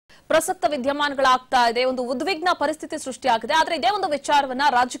ಪ್ರಸಕ್ತ ವಿದ್ಯಮಾನಗಳಾಗ್ತಾ ಇದೆ, ಒಂದು ಉದ್ವಿಗ್ನ ಪರಿಸ್ಥಿತಿ ಸೃಷ್ಟಿಯಾಗಿದೆ. ಆದ್ರೆ ಇದೇ ಒಂದು ವಿಚಾರವನ್ನ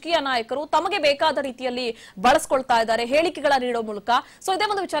ರಾಜಕೀಯ ನಾಯಕರು ತಮಗೆ ಬೇಕಾದ ರೀತಿಯಲ್ಲಿ ಬಳಸ್ಕೊಳ್ತಾ ಇದ್ದಾರೆ ಹೇಳಿಕೆಗಳ ನೀಡೋ ಮೂಲಕ. ಸೊ ಇದೇ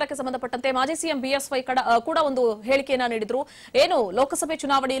ಒಂದು ವಿಚಾರಕ್ಕೆ ಸಂಬಂಧಪಟ್ಟಂತೆ ಮಾಜಿ ಸಿಎಂ ಬಿಎಸ್ವೈ ಕೂಡ ಒಂದು ಹೇಳಿಕೆಯನ್ನ ನೀಡಿದ್ರು. ಏನು ಲೋಕಸಭೆ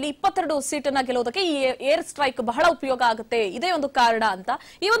ಚುನಾವಣೆಯಲ್ಲಿ 22 ಸೀಟನ್ನ ಗೆಲ್ಲೋದಕ್ಕೆ ಈ ಏರ್ ಸ್ಟ್ರೈಕ್ ಬಹಳ ಉಪಯೋಗ ಆಗುತ್ತೆ, ಇದೇ ಒಂದು ಕಾರಣ ಅಂತ.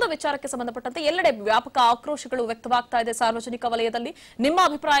 ಈ ಒಂದು ವಿಚಾರಕ್ಕೆ ಸಂಬಂಧಪಟ್ಟಂತೆ ಎಲ್ಲೆಡೆ ವ್ಯಾಪಕ ಆಕ್ರೋಶಗಳು ವ್ಯಕ್ತವಾಗ್ತಾ ಇದೆ ಸಾರ್ವಜನಿಕ ವಲಯದಲ್ಲಿ. ನಿಮ್ಮ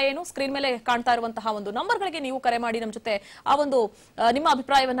ಅಭಿಪ್ರಾಯ ಏನು? ಸ್ಕ್ರೀನ್ ಮೇಲೆ ಕಾಣ್ತಾ ಇರುವಂತಹ ಒಂದು ನಂಬರ್ಗಳಿಗೆ ನೀವು ಕರೆ ಮಾಡಿ ನಮ್ಮ ಜೊತೆ ಆ ಒಂದು ನಿಮ್ಮ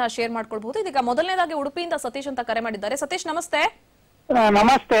ಅಭಿಪ್ರಾಯವನ್ನ ಶೇರ್ ಮಾಡ್ಕೊಳ್ಬಹುದು. ಇದೀಗ ಮೊದಲನೇದಾಗಿ ಉಡುಪಿಯಿಂದ ಸತೀಶ್ ಅಂತ ಕರೆ ಮಾಡಿದ್ದಾರೆ. ಸತೀಶ್ ನಮಸ್ತೆ.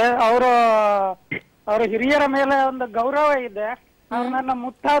 ನಮಸ್ತೆ. ಅವರು ಹಿರಿಯರ ಮೇಲೆ ಒಂದು ಗೌರವ ಇದೆ. ಅವ್ರು ನನ್ನ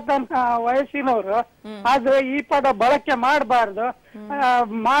ಮುತ್ತಾತನ ವಯಸ್ಸಿನವರು. ಆದ್ರೆ ಈ ಪದ ಬಳಕೆ ಮಾಡಬಾರ್ದು.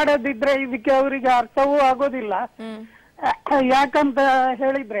 ಮಾಡದಿದ್ರೆ ಇದಕ್ಕೆ ಅವರಿಗೆ ಅರ್ಥವೂ ಆಗೋದಿಲ್ಲ. ಯಾಕಂತ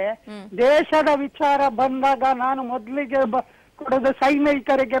ಹೇಳಿದ್ರೆ ದೇಶದ ವಿಚಾರ ಬಂದಾಗ ನಾನು ಮೊದಲಿಗೆ ಕೊಡೋದು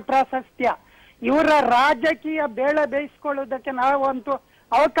ಸೈನಿಕರಿಗೆ ಪ್ರಾಶಸ್ತ್ಯ. ಇವರ ರಾಜಕೀಯ ಬೇಳೆ ಬೇಯಿಸ್ಕೊಳ್ಳೋದಕ್ಕೆ ನಾವಂತೂ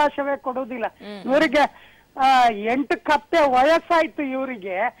ಅವಕಾಶವೇ ಕೊಡುವುದಿಲ್ಲ. ಇವರಿಗೆ 8 ಕಪ್ಪೆ ವಯಸ್ಸಾಯ್ತು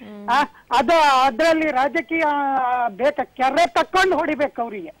ಇವರಿಗೆ. ಅದ್ರಲ್ಲಿ ರಾಜಕೀಯ ಕೆರೆ ತಕ್ಕೊಂಡು ಹೊಡಿಬೇಕು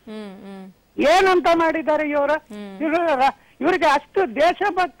ಅವರಿಗೆ. ಏನಂತ ಮಾಡಿದ್ದಾರೆ ಇವ್ರಿಗೆ ಅಷ್ಟು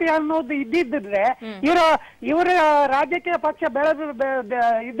ದೇಶಭಕ್ತಿ ಅನ್ನೋದು ಇದ್ದಿದ್ರೆ ಇವರ ರಾಜಕೀಯ ಪಕ್ಷ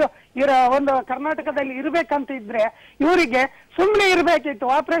ಇವರ ಒಂದು ಕರ್ನಾಟಕದಲ್ಲಿ ಇರ್ಬೇಕಂತ ಇದ್ರೆ ಇವರಿಗೆ ಸುಮ್ನೆ ಇರ್ಬೇಕಿತ್ತು.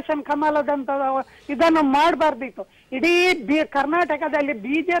 ಆಪರೇಷನ್ ಕಮಲದಂತ ಇದನ್ನು ಮಾಡಬಾರ್ದಿತ್ತು. ಇಡೀ ಕರ್ನಾಟಕದಲ್ಲಿ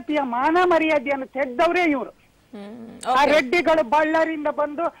ಬಿಜೆಪಿಯ ಮಾನ ಮರ್ಯಾದೆಯನ್ನು ತೆಗೆದವರೇ ಇವರು. ಆ ರೆಡ್ಡಿಗಳು ಬಳ್ಳಾರಿಯಿಂದ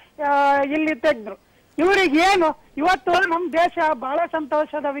ಬಂದು ಇಲ್ಲಿ ತೆಗೆದ್ರು. ಇವರಿಗೇನು ಇವತ್ತು ನಮ್ ದೇಶ ಬಹಳ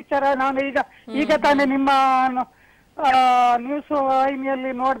ಸಂತೋಷದ ವಿಚಾರ. ನಾನು ಈಗ ತಾನೇ ನಿಮ್ಮ ನ್ಯೂಸ್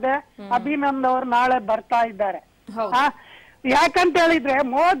ವಾಹಿನಿಯಲ್ಲಿ ನೋಡ್ದೆ, ಅಭಿನಂದ್ ಅವರು ನಾಳೆ ಬರ್ತಾ ಇದ್ದಾರೆ. ಯಾಕಂತ ಹೇಳಿದ್ರೆ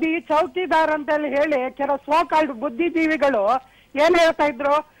ಮೋದಿ ಚೌಕಿದಾರ್ ಅಂತ ಹೇಳಿ ಕೆಲವು ಸೋಕಾಲ್ಡ್ ಬುದ್ಧಿಜೀವಿಗಳು ಏನ್ ಹೇಳ್ತಾ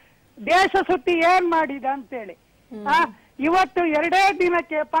ಇದ್ರು, ದೇಶ ಸುತ್ತಿ ಏನ್ ಮಾಡಿದ ಅಂತೇಳಿ. ಇವತ್ತು 2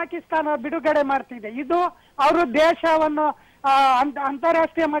 ದಿನಕ್ಕೆ ಪಾಕಿಸ್ತಾನ ಬಿಡುಗಡೆ ಮಾಡ್ತಿದೆ. ಇದು ಅವರು ದೇಶವನ್ನು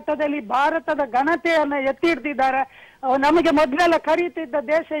ಅಂತಾರಾಷ್ಟ್ರೀಯ ಮಟ್ಟದಲ್ಲಿ ಭಾರತದ ಘನತೆಯನ್ನ ಎತ್ತಿ ಹಿಡ್ದಿದ್ದಾರೆ. ನಮಗೆ ಮೊದಲೆಲ್ಲ ಕರೀತಿದ್ದ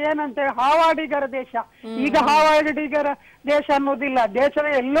ದೇಶ ಏನಂತ ಹಾವಾಡಿಗರ ದೇಶ. ಈಗ ಹಾವಾಡಿಗರ ದೇಶ ಅನ್ನೋದಿಲ್ಲ.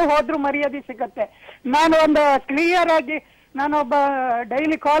 ದೇಶವೇ ಎಲ್ಲೂ ಹೋದ್ರೂ ಮರ್ಯಾದೆ ಸಿಗತ್ತೆ. ನಾನು ಒಂದು ಕ್ಲಿಯರ್ ಆಗಿ, ನಾನೊಬ್ಬ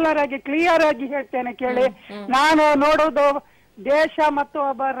ಡೈಲಿ ಕಾಲರ್ ಆಗಿ ಕ್ಲಿಯರ್ ಆಗಿ ಹೇಳ್ತೇನೆ ಕೇಳಿ. ನಾನು ನೋಡೋದು ದೇಶ ಮತ್ತು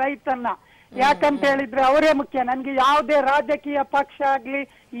ಒಬ್ಬ ರೈತನ್ನ. ಯಾಕಂತ ಹೇಳಿದ್ರೆ ಅವರೇ ಮುಖ್ಯ. ನನ್ಗೆ ಯಾವುದೇ ರಾಜಕೀಯ ಪಕ್ಷ ಆಗ್ಲಿ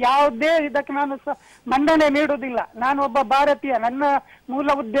ಯಾವುದೇ ಇದಕ್ಕೆ ನಾನು ಮನ್ನಣೆ ನೀಡುವುದಿಲ್ಲ. ನಾನು ಒಬ್ಬ ಭಾರತೀಯ. ನನ್ನ ಮೂಲ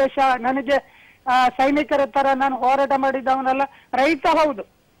ಉದ್ದೇಶ, ನನಗೆ ಸೈನಿಕರ ತರ ನಾನು ಹೋರಾಟ ಮಾಡಿದವನಲ್ಲ, ರೈತ ಹೌದು.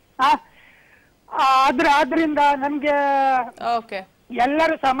 ಆದ್ರಿಂದ ನನ್ಗೆ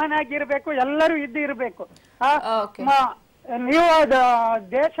ಎಲ್ಲರೂ ಸಮನಾಗಿರ್ಬೇಕು, ಎಲ್ಲರೂ ಇರ್ಬೇಕು. ನೀವು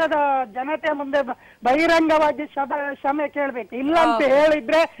ದೇಶದ ಜನತೆ ಮುಂದೆ ಬಹಿರಂಗವಾಗಿ ಕ್ಷಮೆ ಕೇಳ್ಬೇಕು. ಇಲ್ಲ ಅಂತ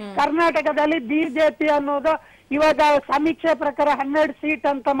ಹೇಳಿದ್ರೆ ಕರ್ನಾಟಕದಲ್ಲಿ ಬಿಜೆಪಿ ಅನ್ನೋದು ಇವಾಗ ಸಮೀಕ್ಷೆ ಪ್ರಕಾರ 12 ಸೀಟ್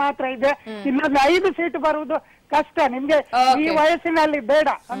ಅಂತ ಮಾತ್ರ ಇದೆ. ಇನ್ನೊಂದು 5 ಸೀಟ್ ಬರುವುದು ಕಷ್ಟ. ನಿಮ್ಗೆ ಈ ವಯಸ್ಸಿನಲ್ಲಿ ಬೇಡ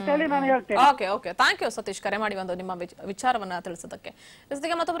ಅಂತ ಹೇಳಿ ನಾನು ಹೇಳ್ತೇನೆ. ಓಕೆ, ಥ್ಯಾಂಕ್ ಯು ಸತೀಶ್ ಕರೆ ಮಾಡಿ ಒಂದು ನಿಮ್ಮ ವಿಚಾರವನ್ನ ತಿಳಿಸೋದಕ್ಕೆ.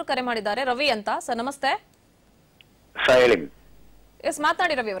 ಜೊತೆಗೆ ಮತ್ತೊಬ್ರು ಕರೆ ಮಾಡಿದ್ದಾರೆ, ರವಿ ಅಂತ. ಸರ್ ನಮಸ್ತೆ. ಎಸ್,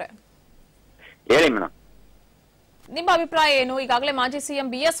 ಮಾತನಾಡಿ ರವಿ ಅವರೇ. ಹೇಳಿ ಮೇಡಮ್, ನಿಮ್ಮ ಅಭಿಪ್ರಾಯ ಏನು? ಈಗಾಗಲೇ ಮಾಜಿ ಸಿಎಂ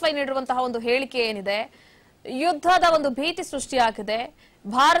ಬಿಎಸ್ವೈ ನೀಡಿರುವಂತಹ ಒಂದು ಹೇಳಿಕೆ ಏನಿದೆ, ಯುದ್ಧದ ಒಂದು ಭೀತಿ ಸೃಷ್ಟಿಯಾಗಿದೆ,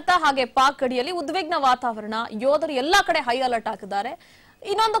 ಭಾರತ ಹಾಗೆ ಪಾಕ್ ಗಡಿಯಲ್ಲಿ ಉದ್ವಿಗ್ನ ವಾತಾವರಣ, ಯೋಧರು ಎಲ್ಲಾ ಕಡೆ ಹೈ ಅಲರ್ಟ್ ಆಗಿದ್ದಾರೆ.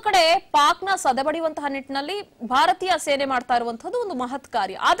 ಇನ್ನೊಂದು ಕಡೆ ಪಾಕ್ನ ಸದೆಬಡಿಯುವಂತಹ ನಿಟ್ಟಿನಲ್ಲಿ ಭಾರತೀಯ ಸೇನೆ ಮಾಡ್ತಾ ಇರುವಂತದ್ದು ಒಂದು ಮಹತ್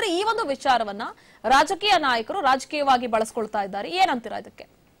ಕಾರ್ಯ. ಆದ್ರೆ ಈ ಒಂದು ವಿಚಾರವನ್ನ ರಾಜಕೀಯ ನಾಯಕರು ರಾಜಕೀಯವಾಗಿ ಬಳಸ್ಕೊಳ್ತಾ ಇದ್ದಾರೆ. ಏನಂತೀರಾ ಇದಕ್ಕೆ?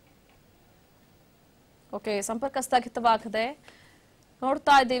 ಓಕೆ, ಸಂಪರ್ಕ ಸ್ಥಗಿತವಾಗಿದೆ.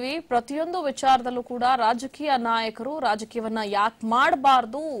 ನೋಡ್ತಾ ಇದ್ದೀವಿ, ಪ್ರತಿಯೊಂದು ವಿಚಾರದಲ್ಲೂ ಕೂಡ ರಾಜಕೀಯ ನಾಯಕರು ರಾಜಕೀಯವನ್ನ ಯಾಕೆ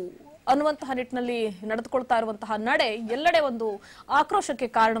ಮಾಡಬಾರ್ದು ಅನ್ನುವಂತಹ ನಿಟ್ಟಿನಲ್ಲಿ ನಡೆದುಕೊಳ್ತಾ ಇರುವಂತಹ ನಡೆ ಎಲ್ಲೆಡೆ ಒಂದು ಆಕ್ರೋಶಕ್ಕೆ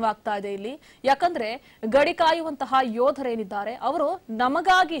ಕಾರಣವಾಗ್ತಾ ಇದೆ ಇಲ್ಲಿ. ಯಾಕಂದ್ರೆ ಗಡಿ ಕಾಯುವಂತಹ ಯೋಧರೇನಿದ್ದಾರೆ ಅವರು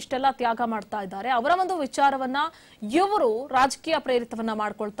ನಮಗಾಗಿ ಇಷ್ಟೆಲ್ಲ ತ್ಯಾಗ ಮಾಡ್ತಾ ಇದ್ದಾರೆ. ಅವರ ಒಂದು ವಿಚಾರವನ್ನ ಇವರು ರಾಜಕೀಯ ಪ್ರೇರಿತವನ್ನ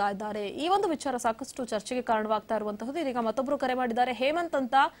ಮಾಡ್ಕೊಳ್ತಾ ಇದ್ದಾರೆ. ಈ ಒಂದು ವಿಚಾರ ಸಾಕಷ್ಟು ಚರ್ಚೆಗೆ ಕಾರಣವಾಗ್ತಾ ಇರುವಂತಹದ್ದು. ಇದೀಗ ಮತ್ತೊಬ್ರು ಕರೆ ಮಾಡಿದ್ದಾರೆ, ಹೇಮಂತ್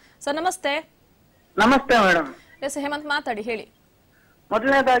ಅಂತ. ಸರ್ ನಮಸ್ತೆ. ನಮಸ್ತೆ ಮೇಡಮ್. ಎಸ್ ಹೇಮಂತ್, ಮಾತಾಡಿ, ಹೇಳಿ.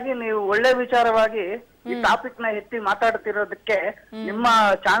 ಮೊದಲನೇದಾಗಿ ನೀವು ಒಳ್ಳೆ ವಿಚಾರವಾಗಿ ಈ ಟಾಪಿಕ್ ನ ಎತ್ತಿ ಮಾತಾಡ್ತಿರೋದಕ್ಕೆ ನಿಮ್ಮ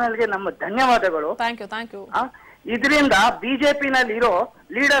ಚಾನೆಲ್ಗೆ ನಮ್ಮ ಧನ್ಯವಾದಗಳು. Thank you. ಇದರಿಂದ ಬಿಜೆಪಿ ನಲ್ಲಿ ಇರೋ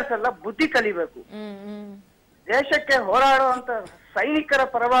ಲೀಡರ್ಸ್ ಎಲ್ಲ ಬುದ್ಧಿ ಕಲಿಬೇಕು. ದೇಶಕ್ಕೆ ಹೋರಾಡುವಂತ ಸೈನಿಕರ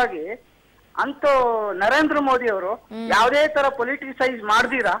ಪರವಾಗಿ ಅಂತೂ ನರೇಂದ್ರ ಮೋದಿ ಅವರು ಯಾವುದೇ ತರ ಪೊಲಿಟಿಸೈಸ್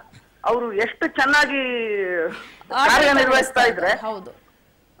ಮಾಡ್ದಿರಾ ಅವರು ಎಷ್ಟು ಚೆನ್ನಾಗಿ ಕಾರ್ಯನಿರ್ವಹಿಸ್ತಾ ಇದ್ರೆ,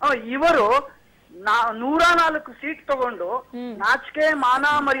 ಇವರು 104 ಸೀಟ್ ತಗೊಂಡು ನಾಚಿಕೆ ಮಾನ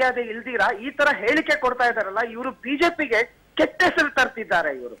ಮರ್ಯಾದೆ ಇಲ್ದಿರಾ ಈ ತರ ಹೇಳಿಕೆ ಕೊಡ್ತಾ ಇದಾರಲ್ಲ, ಇವರು ಬಿಜೆಪಿಗೆ ಕೆಟ್ಟ ಹೆಸರು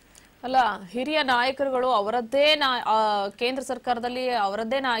ತರ್ತಿದ್ದಾರೆ. ಇವರು ಅಲ್ಲ, ಹಿರಿಯ ನಾಯಕರುಗಳು ಅವರದ್ದೇ ಕೇಂದ್ರ ಸರ್ಕಾರದಲ್ಲಿ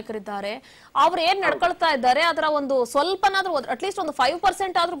ಅವರದ್ದೇ ನಾಯಕರಿದ್ದಾರೆ. ಅವ್ರು ಏನ್ ನಡ್ಕೊಳ್ತಾ ಇದ್ದಾರೆ ಅದರ ಒಂದು ಸ್ವಲ್ಪನಾದ್ರೂ ಅಟ್ಲೀಸ್ಟ್ ಒಂದು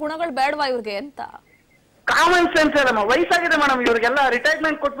 5% ಆದ್ರೂ ಗುಣಗಳು ಬೇಡವಾ ಇವ್ರಿಗೆ ಅಂತ? ಕಾಮನ್ ಸೆನ್ಸ್ ಅಲ್ಲಮ್ಮ, ವಯಸ್ಸಾಗಿದೆ ಮೇಡಮ್ ಇವ್ರಿಗೆಲ್ಲ.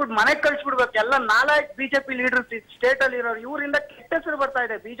 ರಿಟೈರ್ಮೆಂಟ್ ಕೊಟ್ಬಿಟ್ಟು ಮನೆಗೆ ಕಳ್ಸಿಬಿಡ್ಬೇಕು. ಎಲ್ಲ ನಾಲ್ಕು ಬಿಜೆಪಿ ಲೀಡರ್ ಸ್ಟೇಟ್ ಅಲ್ಲಿ ಇರೋರು, ಇವರಿಂದ ಕೆಟ್ಟ ಹೆಸರು ಬರ್ತಾ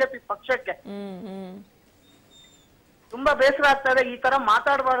ಇದೆ ಬಿಜೆಪಿ ಪಕ್ಷಕ್ಕೆ. ತುಂಬಾ ಬೇಸರ ಆಗ್ತಾ ಇದೆ. ಈ ತರ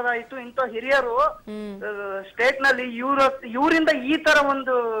ಮಾತಾಡಬಾರ್ದಾಯ್ತು. ಇಂಥ ಹಿರಿಯರು ಸ್ಟೇಟ್ ನಲ್ಲಿ ಇವರಿಂದ ಈ ತರ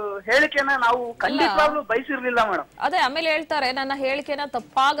ಒಂದು ಹೇಳಿಕೆನ ನಾವು ಖಂಡಿತವಾಗ್ಲೂ ಬಯಸಿರ್ಲಿಲ್ಲ ಮೇಡಮ್. ಅದೇ ಆಮೇಲೆ ಹೇಳ್ತಾರೆ ನನ್ನ ಹೇಳಿಕೆನ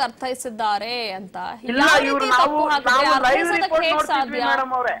ತಪ್ಪಾಗಿ ಅರ್ಥೈಸಿದ್ದಾರೆ ಅಂತ. ಇಲ್ಲ, ಇವ್ರು ನಾವು ಲೈವ್ ರಿಪೋರ್ಟ್ ನೋಡ್ತಿದ್ವಿ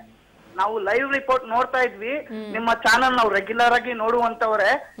ಮೇಡಮ್ ಅವ್ರೆ, ನಾವು ಲೈವ್ ರಿಪೋರ್ಟ್ ನೋಡ್ತಾ ಇದ್ವಿ. ನಿಮ್ಮ ಚಾನಲ್ ನಾವು ರೆಗ್ಯುಲರ್ ಆಗಿ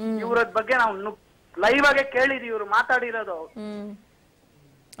ನೋಡುವಂತವ್ರೆ. ಇವ್ರ ಬಗ್ಗೆ ನಾವು ಲೈವ್ ಆಗಿ ಕೇಳಿದ್ವಿ ಇವ್ರು ಮಾತಾಡಿರೋದು.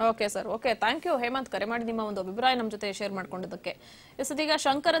 Okay sir, okay, thank you Hemant, ಕರೆ ಮಾಡಿ ನಿಮ್ಮ ಒಂದು ಅಭಿಪ್ರಾಯ ನಮ್ಮ ಜೊತೆ ಶೇರ್ ಮಾಡ್ಕೊಂಡಿದ್ದಕ್ಕೆ. ಇದೀಗ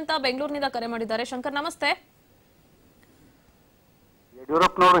ಶಂಕರ್ ಅಂತ ಬೆಂಗಳೂರಿನಿಂದ ಕರೆ ಮಾಡಿದ್ದಾರೆ. ಶಂಕರ್ ನಮಸ್ತೆ.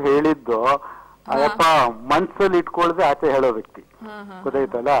 ಯಡಿಯೂರಪ್ಪನವರು ಹೇಳಿದ್ದು ಅಯ್ಯಪ್ಪ ಮನ್ಸಲ್ಲಿ ಇಟ್ಕೊಳ್ಳದೆ ಆಚೆ ಹೇಳೋ ವ್ಯಕ್ತಿ,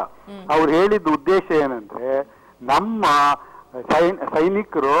 ಗೊತ್ತಾಯ್ತಲ್ಲ. ಅವ್ರು ಹೇಳಿದ ಉದ್ದೇಶ ಏನಂದ್ರೆ ನಮ್ಮ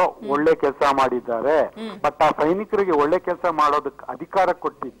ಸೈನಿಕರು ಒಳ್ಳೆ ಕೆಲಸ ಮಾಡಿದ್ದಾರೆ, ಬಟ್ ಆ ಸೈನಿಕರಿಗೆ ಒಳ್ಳೆ ಕೆಲಸ ಮಾಡೋದಕ್ಕೆ ಅಧಿಕಾರ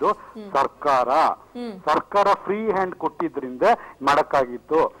ಕೊಟ್ಟಿದ್ದು ಸರ್ಕಾರ ಫ್ರೀ ಹ್ಯಾಂಡ್ ಕೊಟ್ಟಿದ್ರಿಂದ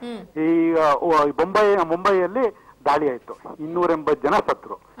ಮಾಡಕ್ಕಾಗಿತ್ತು. ಈಗ ಮುಂಬೈಯಲ್ಲಿ ದಾಳಿ ಆಯ್ತು, 280 ಜನ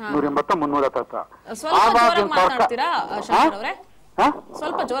ಸತ್ರು, 280-300 ಹತ್ರ.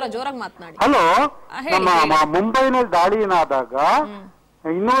 ಸ್ವಲ್ಪ ಜೋರಾಗಿ ಮಾತನಾಡಿ. ಹಲೋ, ನಮ್ಮ ಮುಂಬೈನಲ್ಲಿ ದಾಳಿ ಏನಾದಾಗ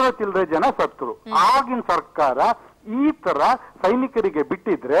 200 ಚಿಲ್ಲರೆ ಜನ ಸತ್ರು. ಆಗಿನ ಸರ್ಕಾರ ಈ ತರ ಸೈನಿಕರಿಗೆ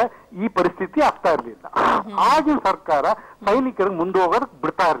ಬಿಟ್ಟಿದ್ರೆ ಈ ಪರಿಸ್ಥಿತಿ ಆಗ್ತಾ ಇರ್ಲಿಲ್ಲ. ಆಗಿನ ಸರ್ಕಾರ ಸೈನಿಕರಿಗೆ ಮುಂದೆ ಹೋಗೋದಕ್ಕೆ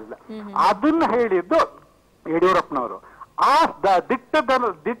ಬಿಡ್ತಾ ಇರ್ಲಿಲ್ಲ. ಅದನ್ನ ಹೇಳಿದ್ದು ಯಡಿಯೂರಪ್ಪನವರು. ಆ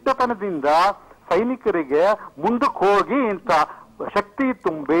ದಿಟ್ಟತನದಿಂದ ಸೈನಿಕರಿಗೆ ಮುಂದಕ್ಕೆ ಹೋಗಿ ಇಂತ ಶಕ್ತಿ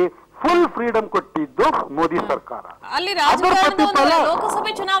ತುಂಬಿ ಫುಲ್ ಫ್ರೀಡಮ್ ಕೊಟ್ಟಿದ್ದು ಮೋದಿ ಸರ್ಕಾರ. ಅಲ್ಲಿ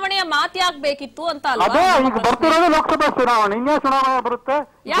ಲೋಕಸಭೆ ಚುನಾವಣೆಯ ಮಾತು ಯಾಕಬೇಕಿತ್ತು ಅಂತ ಅದೇ ಈಗ ಬರ್ತಿರೋದು ಲೋಕಸಭಾ ಚುನಾವಣೆ, ಇನ್ನೇ ಚುನಾವಣೆ ಬರುತ್ತೆ.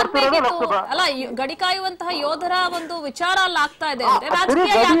 ಅಲ್ಲ, ಗಡಿ ಕಾಯುವಂತಹ ಯೋಧರ ಒಂದು ವಿಚಾರ ಅಲ್ಲಿ ಆಗ್ತಾ ಇದೆ ಅಂದ್ರೆ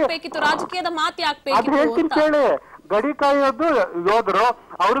ರಾಜಕೀಯ ಯಾಕಬೇಕಿತ್ತು, ರಾಜಕೀಯದ ಮಾತು ಯಾಕಬೇಕಿತ್ತು? ಹೇಳ್ತೀನಿ ಕೇಳಿ, ಗಡಿ ಕಾಯೋದು ಯೋಧರು,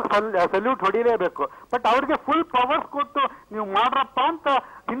 ಅವ್ರಿಗೆ ಸಲ್ಯೂಟ್ ಹೊಡಿಲೇಬೇಕು. ಬಟ್ ಅವ್ರಿಗೆ ಫುಲ್ ಪವರ್ಸ್ ಕೊಟ್ಟು ನೀವು ಮಾಡ್ರಪ್ಪ ಅಂತ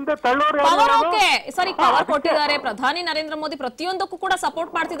ಹಿಂದೆ ತಳ್ಳೋರು. ಸರಿ, ಪವರ್ ಕೊಟ್ಟಿದ್ದಾರೆ. ಪ್ರಧಾನಿ ನರೇಂದ್ರ ಮೋದಿ ಪ್ರತಿಯೊಂದಕ್ಕೂ ಕೂಡ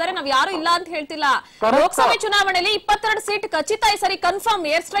ಸಪೋರ್ಟ್ ಮಾಡ್ತಿದ್ದಾರೆ, ನಾವ್ ಯಾರು ಇಲ್ಲ ಅಂತ ಹೇಳ್ತಿಲ್ಲ. ಲೋಕಸಭೆ ಚುನಾವಣೆಯಲ್ಲಿ 22 ಸೀಟ್ ಖಚಿತ ಈ ಸರಿ ಕನ್ಫರ್ಮ್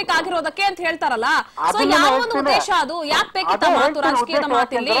ಏರ್ ಸ್ಟ್ರೈಕ್ ಆಗಿರೋದಕ್ಕೆ ಅಂತ ಹೇಳ್ತಾರಲ್ಲ. ಸೊ ಯಾವ ಒಂದು ಉದ್ದೇಶ ಅದು? ಯಾಕೆ ಬೇಕಿತ್ತ ಮಾತು, ರಾಜಕೀಯದ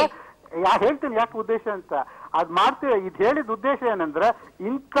ಮಾತಿಲ್ಲಿ? ಹೇಳ್ತೀನಿ ಯಾಕೆ ಉದ್ದೇಶ ಅಂತ. ಅದ್ ಮಾಡ್ತೀವಿ. ಇದು ಹೇಳಿದ ಉದ್ದೇಶ ಏನಂದ್ರೆ,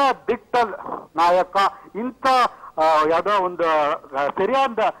 ಇಂಥ ದಿಟ್ಟಲ್ ನಾಯಕ, ಇಂಥ ಯಾವ್ದೋ ಒಂದು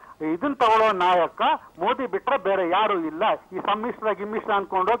ಸರಿಯಾದ ಇದನ್ನ ತಗೊಳ್ಳೋ ನಾಯಕ ಮೋದಿ ಬಿಟ್ರೆ ಬೇರೆ ಯಾರು ಇಲ್ಲ. ಈ ಸಮ್ಮಿಶ್ರ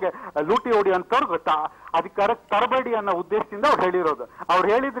ಅನ್ಕೊಂಡೋಗಿ ಲೂಟಿ ಹೊಡಿ ಅಂತವ್ರು ಅದಕ್ಕೆ ತರಬೇಡಿ ಅನ್ನೋ ಉದ್ದೇಶದಿಂದ ಅವ್ರು ಹೇಳಿರೋದು. ಅವ್ರು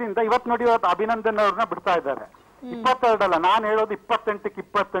ಹೇಳಿದ್ರಿಂದ ಇವತ್ತು ನೋಡಿ, ಅಭಿನಂದನ್ ಅವ್ರನ್ನ ಬಿಡ್ತಾ ಇದ್ದಾರೆ. 22 ಅಲ್ಲ, ನಾನು ಹೇಳೋದು 28ಕ್ಕೆ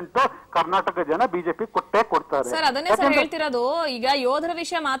 28 ಕರ್ನಾಟಕ ಜನ ಬಿಜೆಪಿ ಕೊಡ್ತಾರೆ. ಸರ್, ಅದನ್ನೇ ಸರ್ ಹೇಳ್ತಿರೋದು. ಈಗ ಯೋಧರ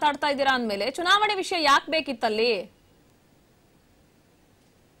ವಿಷಯ ಮಾತಾಡ್ತಾ ಇದ್ದೀರಾ ಅಂದ್ಮೇಲೆ ಚುನಾವಣೆ ವಿಷಯ ಯಾಕೆ ಬೇಕಿತ್ತಲ್ಲಿ?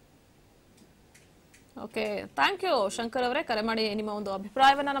 ಓಕೆ, ಥ್ಯಾಂಕ್ ಯು ಶಂಕರ್ ಅವರೇ, ಕರೆ ಮಾಡಿ ನಿಮ್ಮ ಒಂದು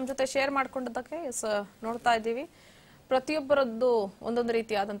ಅಭಿಪ್ರಾಯವನ್ನ ನಮ್ಮ ಜೊತೆ ಶೇರ್ ಮಾಡ್ಕೊಂಡಿದ್ದಕ್ಕೆ. ನೋಡ್ತಾ ಇದ್ದೀವಿ ಪ್ರತಿಯೊಬ್ಬರದ್ದು ಒಂದೊಂದು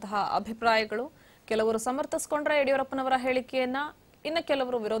ರೀತಿಯಾದಂತಹ ಅಭಿಪ್ರಾಯಗಳು. ಕೆಲವರು ಸಮರ್ಥಿಸಿಕೊಂಡ್ರೆ ಯಡಿಯೂರಪ್ಪನವರ ಹೇಳಿಕೆಯನ್ನ, ಇನ್ನು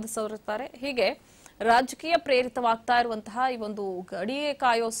ಕೆಲವರು ವಿರೋಧಿಸಿರುತ್ತಾರೆ. ಹೀಗೆ ರಾಜಕೀಯ ಪ್ರೇರಿತವಾಗ್ತಾ ಇರುವಂತಹ ಈ ಒಂದು ಗಡಿ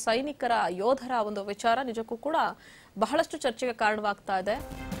ಕಾಯೋ ಸೈನಿಕರ ಯೋಧರ ಒಂದು ವಿಚಾರ ನಿಜಕ್ಕೂ ಕೂಡ ಬಹಳಷ್ಟು ಚರ್ಚೆಗೆ ಕಾರಣವಾಗ್ತಾ ಇದೆ.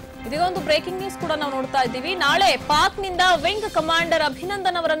 ಇದೀಗ ಒಂದು ಬ್ರೇಕಿಂಗ್ ನ್ಯೂಸ್ ಕೂಡ ನಾವು ನೋಡ್ತಾ ಇದ್ದೀವಿ. ನಾಳೆ ಪಾಕ್ನಿಂದ ವಿಂಗ್ ಕಮಾಂಡರ್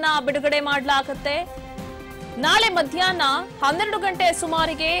ಅಭಿನಂದನ್ ಅವರನ್ನ ಬಿಡುಗಡೆ ಮಾಡಲಾಗುತ್ತೆ. ನಾಳೆ ಮಧ್ಯಾಹ್ನ 12 ಗಂಟೆ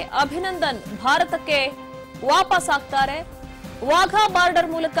ಸುಮಾರಿಗೆ ಅಭಿನಂದನ್ ಭಾರತಕ್ಕೆ ವಾಪಸ್ ಆಗ್ತಾರೆ. ವಾಘಾ ಬಾರ್ಡರ್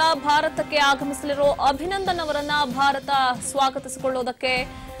ಮೂಲಕ ಭಾರತಕ್ಕೆ ಆಗಮಿಸಲಿರೋ ಅಭಿನಂದನ್ ಅವರನ್ನ ಭಾರತ ಸ್ವಾಗತಿಸಿಕೊಳ್ಳೋದಕ್ಕೆ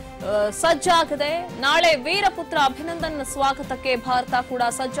ಸಜ್ಜಾಗಿದೆ. ನಾಳೆ ವೀರಪುತ್ರ ಅಭಿನಂದನ್ ಸ್ವಾಗತಕ್ಕೆ ಭಾರತ ಕೂಡ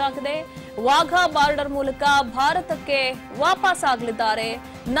ಸಜ್ಜಾಗಿದೆ. ವಾಘಾ ಬಾರ್ಡರ್ ಮೂಲಕ ಭಾರತಕ್ಕೆ ವಾಪಸ್ ಆಗಲಿದ್ದಾರೆ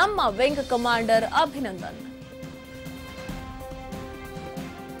ನಮ್ಮ ವಿಂಗ್ ಕಮಾಂಡರ್ ಅಭಿನಂದನ್.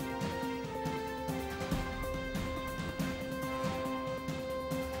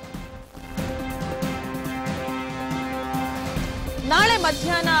 ನಾಳೆ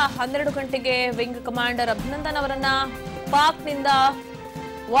ಮಧ್ಯಾಹ್ನ 12 ಗಂಟೆಗೆ ವಿಂಗ್ ಕಮಾಂಡರ್ ಅಭಿನಂದನ್ ಅವರನ್ನ ಪಾಕ್ನಿಂದ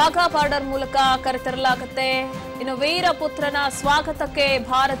ವಾಘಾ ಬಾರ್ಡರ್ ಮೂಲಕ ಕರೆತರಲಾಗುತ್ತೆ. ಇನ್ನು ವೀರಪುತ್ರನ ಸ್ವಾಗತಕ್ಕೆ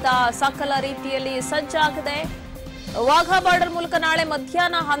ಭಾರತ ಸಕಲ ರೀತಿಯಲ್ಲಿ ಸಜ್ಜಾಗಿದೆ. ವಾಘಾ ಬಾರ್ಡರ್ ಮೂಲಕ ನಾಳೆ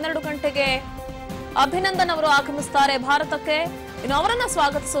ಮಧ್ಯಾಹ್ನ 12 ಗಂಟೆಗೆ ಅಭಿನಂದನ್ ಅವರು ಆಗಮಿಸುತ್ತಾರೆ ಭಾರತಕ್ಕೆ. ಇನ್ನು ಅವರನ್ನ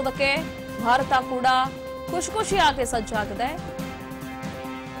ಸ್ವಾಗತಿಸೋದಕ್ಕೆ ಭಾರತ ಕೂಡ ಖುಷಿಯಾಗಿ ಸಜ್ಜಾಗಿದೆ.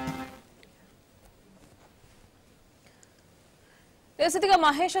 ಇದೀಗ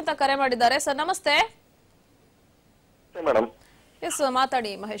ಮಹೇಶ್ ಅಂತ ಕರೆ ಮಾಡಿದ್ದಾರೆ. ಸರ್ ನಮಸ್ತೆ. ಮೇಡಮ್, ಎಸ್,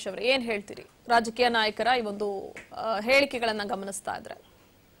 ಮಾತಾಡಿ ಮಹೇಶ್ ಅವರು, ಏನ್ ಹೇಳ್ತೀರಿ ರಾಜಕೀಯ ನಾಯಕರ ಈ ಒಂದು ಹೇಳಿಕೆಗಳನ್ನ ಗಮನಿಸ್ತಾ ಇದ್ರೆ?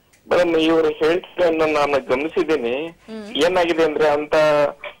 ಮೇಡಮ್ ಇವ್ರ ಹೇಳಿಕೆಯನ್ನು ನಾನು ಗಮನಿಸಿದ್ದೀನಿ. ಏನಾಗಿದೆ ಅಂದ್ರೆ ಅಂತ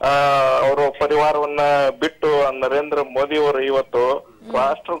ಅವರು ಪರಿವಾರವನ್ನ ಬಿಟ್ಟು ನರೇಂದ್ರ ಮೋದಿ ಅವರು ಇವತ್ತು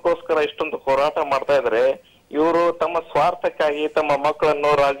ರಾಷ್ಟ್ರಕ್ಕೋಸ್ಕರ ಇಷ್ಟೊಂದು ಹೋರಾಟ ಮಾಡ್ತಾ ಇದ್ದಾರೆ. ಇವರು ತಮ್ಮ ಸ್ವಾರ್ಥಕ್ಕಾಗಿ ತಮ್ಮ ಮಕ್ಕಳನ್ನು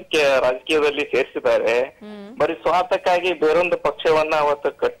ರಾಜಕೀಯದಲ್ಲಿ ಸೇರಿಸಿದ್ದಾರೆ. ಬರೀ ಸ್ವಾರ್ಥಕ್ಕಾಗಿ ಬೇರೊಂದು ಪಕ್ಷವನ್ನ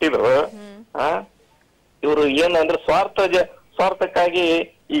ಅವತ್ತು ಕಟ್ಟಿದ್ರು. ಇವರು ಏನಂದ್ರೆ ಸ್ವಾರ್ಥಕ್ಕಾಗಿ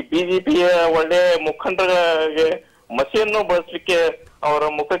ಈ ಬಿಜೆಪಿಯ ಒಳ್ಳೆ ಮುಖಂಡರಿಗೆ ಮಸಿಯನ್ನು ಬಳಸಲಿಕ್ಕೆ ಅವರ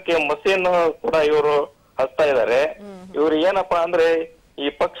ಮುಖಕ್ಕೆ ಮಸಿಯನ್ನು ಕೂಡ ಇವರು ಹಚ್ತಾ ಇದ್ದಾರೆ. ಇವ್ರು ಏನಪ್ಪಾ ಅಂದ್ರೆ ಈ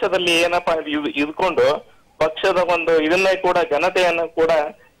ಪಕ್ಷದಲ್ಲಿ ಏನಪ್ಪಾ ಇದ್ಕೊಂಡು ಪಕ್ಷದ ಒಂದು ಇದನ್ನ ಕೂಡ ಘನತೆಯನ್ನ ಕೂಡ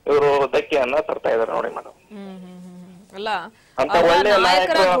ಇವರು ಧಕ್ಕೆಯನ್ನ ತರ್ತಾ ಇದಾರೆ ನೋಡಿ ಮೇಡಮ್. ಅಂತ ಒಳ್ಳೆಯ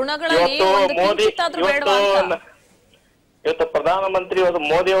ನಾಯಕರು ಇವತ್ತು ಪ್ರಧಾನಮಂತ್ರಿ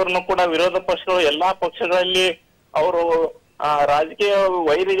ಮೋದಿ ಅವರನ್ನು ಕೂಡ ವಿರೋಧ ಪಕ್ಷಗಳು ಎಲ್ಲಾ ಪಕ್ಷಗಳಲ್ಲಿ ಅವರು ರಾಜಕೀಯ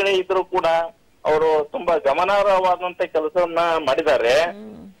ವೈರಿಗಳೇ ಇದ್ರು ಕೂಡ ಅವರು ತುಂಬಾ ಗಮನಾರ್ಹವಾದಂತ ಕೆಲಸವನ್ನ ಮಾಡಿದ್ದಾರೆ.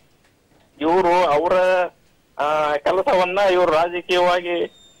 ಇವರು ಅವರ ಕೆಲಸವನ್ನ ಇವರು ರಾಜಕೀಯವಾಗಿ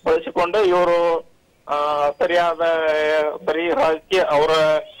ಬಳಸಿಕೊಂಡು ಇವರು ಸರಿ ರಾಜಕೀಯ ಅವರ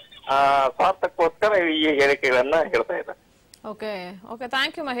ಸ್ವಾರ್ಥಕ್ಕೋಸ್ಕರ ಈ ಹೇಳಿಕೆಗಳನ್ನ ಹೇಳ್ತಾ ಇದ್ದಾರೆ. Okay okay,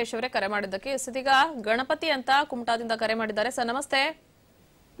 thank you Mahesh ಅವರೇ ಕರೆ ಮಾಡಿದ್ದಕ್ಕೆ. ಇದೀಗ ಗಣಪತಿ ಅಂತ ಕುಮಟಾದಿಂದ ಕರೆ ಮಾಡಿದ್ದಾರೆ. ಸರ್ ನಮಸ್ತೆ.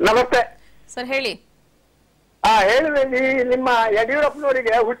 ನಮಸ್ತೆ ಸರ್ ಹೇಳಿ. ಹೇಳಿದ್ರೆ ನಿಮ್ಮ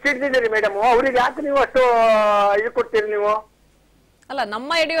ಯಡಿಯೂರಪ್ಪನವರಿಗೆ ಹುಚ್ಚಿಡ್ತಿದ್ದೀರಿ ಮೇಡಮ್. ಅವ್ರಿಗೆ ಯಾಕೆ ನೀವು ಅಷ್ಟು ಇದು ಕೊಡ್ತೀರಿ ನೀವು? ಅಲ್ಲ,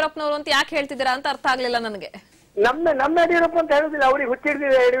 ನಮ್ಮ ಯಡಿಯೂರಪ್ಪನವರು ಅಂತ ಯಾಕೆ ಹೇಳ್ತಿದ್ದೀರಾ ಅಂತ ಅರ್ಥ ಆಗ್ಲಿಲ್ಲ ನನಗೆ. ನಮ್ಮ ಯಡಿಯೂರಪ್ಪ ಅಂತ ಹೇಳುದಿಲ್ಲ, ಅವ್ರಿಗೆ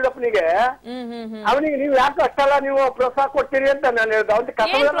ಹುಚ್ಚಿಡ್ತಿದೆ ಯಡಿಯೂರಪ್ಪನಿಗೆ. ಅವನಿಗೆ ನೀವು ಯಾಕೆ ಅಷ್ಟೆಲ್ಲ ನೀವು ಪ್ರೋತ್ಸಾಹ ಕೊಡ್ತೀರಿ ಅಂತ ನಾನು ಹೇಳ್ದೆ.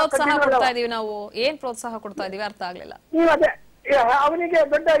 ಪ್ರೋತ್ಸಾಹ ಕೊಡ್ತಾ ಇದೀವಿ ನಾವು, ಏನ್ ಪ್ರೋತ್ಸಾಹ ಕೊಡ್ತಾ ಇದೀವಿ ಅರ್ಥ ಆಗ್ಲಿಲ್ಲ. ನೀವು ಅದೇ ಅವನಿಗೆ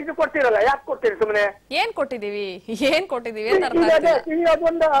ದೊಡ್ಡ ಇದು ಕೊಡ್ತೀರಲ್ಲ, ಯಾಕೆ ಕೊಡ್ತೀರಿ ಸುಮ್ಮನೆ? ಏನ್ ಕೊಟ್ಟಿದೀವಿ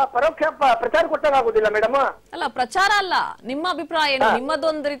ಅದೊಂದು ಪರೋಕ್ಷ ಪ್ರಚಾರ ಕೊಟ್ಟಾಗುದಿಲ್ಲ ಮೇಡಮ್. ಅಲ್ಲ, ಪ್ರಚಾರ ಅಲ್ಲ. ನಿಮ್ಮ ಅಭಿಪ್ರಾಯ ಏನು?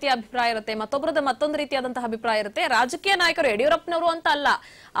 ನಿಮ್ಮದೊಂದು ರೀತಿಯ ಅಭಿಪ್ರಾಯ ಇರುತ್ತೆ, ಮತ್ತೊಬ್ಬರದ ಮತ್ತೊಂದು ರೀತಿಯಾದಂತಹ ಅಭಿಪ್ರಾಯ ಇರುತ್ತೆ. ರಾಜಕೀಯ ನಾಯಕರು ಯಡಿಯೂರಪ್ಪನವರು ಅಂತ ಅಲ್ಲ,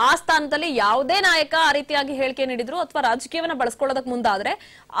 ಆ ಸ್ಥಾನದಲ್ಲಿ ಯಾವುದೇ ನಾಯಕ ಆ ರೀತಿಯಾಗಿ ಹೇಳಿಕೆ ನೀಡಿದ್ರು ಅಥವಾ ರಾಜಕೀಯವನ್ನ ಬಳಸ್ಕೊಳ್ಳೋದಕ್ಕೆ ಮುಂದಾದ್ರೆ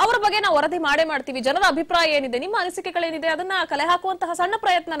ಅವರ ಬಗ್ಗೆ ನಾವು ವರದಿ ಮಾಡೇ ಮಾಡ್ತೀವಿ. ಜನರ ಅಭಿಪ್ರಾಯ ಏನಿದೆ, ನಿಮ್ಮ ಅನಿಸಿಕೆಗಳೇನಿದೆ ಅದನ್ನ ಕಲೆ ಹಾಕುವಂತಹ ಸಣ್ಣ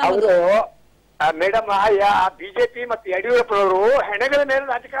ಪ್ರಯತ್ನ ನಾವು. ಮೇಡಮ್, ಬಿಜೆಪಿ ಮತ್ತು ಯಡಿಯೂರಪ್ಪನವರು ಹೆಣಗಳ ಮೇಲೆ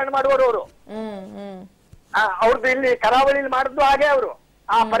ರಾಜಕಾರಣ ಮಾಡುವವರು. ಅವರು ಅವ್ರದ್ದು ಇಲ್ಲಿ ಕರಾವಳಿಯಲ್ಲಿ ಮಾಡಿದ್ದು ಹಾಗೆ. ಅವರು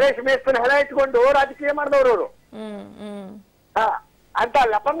ಆ ಪರೇಶ್ ಮೇಸ್ತನ ಹೆಣ ಇಟ್ಕೊಂಡು ರಾಜಕೀಯ ಮಾಡಿದವರು ಅವರು. ಅಂತ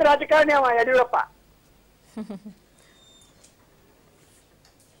ಲಪಂಗ ರಾಜಕಾರಣಿ ಅವ Yediyurappa.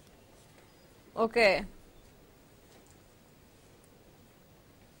 Okay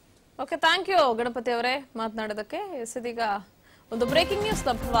okay, thank you Ganapati ಅವರೇ ಮಾತನಾಡೋದಕ್ಕೆ. ಇದೀಗ ಒಂದು ಬ್ರೇಕಿಂಗ್ ನ್ಯೂಸ್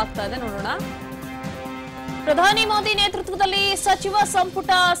ಲಭ್ಯವಾಗ್ತಾ ಇದೆ, ನೋಡೋಣ. ಪ್ರಧಾನಿ ಮೋದಿ ನೇತೃತ್ವದಲ್ಲಿ ಸಚಿವ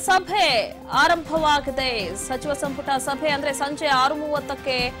ಸಂಪುಟ ಸಭೆ ಆರಂಭವಾಗಿದೆ. ಸಚಿವ ಸಂಪುಟ ಸಭೆ ಅಂದ್ರೆ ಸಂಜೆ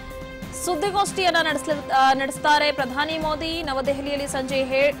 6:30ಕ್ಕೆ ಸುದ್ದಿಗೋಷ್ಠಿಯನ್ನ ನಡೆಸುತ್ತಾರೆ ಪ್ರಧಾನಿ ಮೋದಿ. ನವದೆಹಲಿಯಲ್ಲಿ ಸಂಜೆ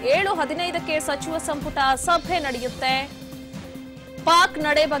 7:15ಕ್ಕೆ ಸಚಿವ ಸಂಪುಟ ಸಭೆ ನಡೆಯುತ್ತೆ. ಪಾಕ್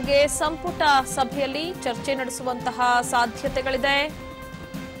ನಡೆ ಬಗ್ಗೆ ಸಂಪುಟ ಸಭೆಯಲ್ಲಿ ಚರ್ಚೆ ನಡೆಸುವಂತಹ ಸಾಧ್ಯತೆಗಳಿದೆ.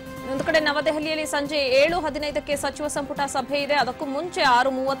 ಒಂದು ಕಡೆ ನವದೆಹಲಿಯಲ್ಲಿ ಸಂಜೆ 7:15ಕ್ಕೆ ಸಚಿವ ಸಂಪುಟ ಸಭೆ ಇದೆ. ಅದಕ್ಕೂ ಮುಂಚೆ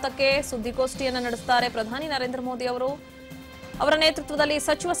 6:30ಕ್ಕೆ ಸುದ್ದಿಗೋಷ್ಠಿಯನ್ನು ನಡೆಸುತ್ತಾರೆ ಪ್ರಧಾನಿ ನರೇಂದ್ರ ಮೋದಿ ಅವರು. ಅವರ ನೇತೃತ್ವದಲ್ಲಿ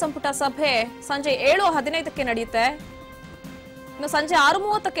ಸಚಿವ ಸಂಪುಟ ಸಭೆ ಸಂಜೆ 7:15ಕ್ಕೆ ನಡೆಯುತ್ತೆ. ಇನ್ನು ಸಂಜೆ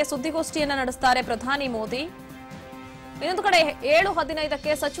 6:30ಕ್ಕೆ ಸುದ್ದಿಗೋಷ್ಠಿಯನ್ನು ನಡೆಸುತ್ತಾರೆ ಪ್ರಧಾನಿ ಮೋದಿ. ಇನ್ನೊಂದು ಕಡೆ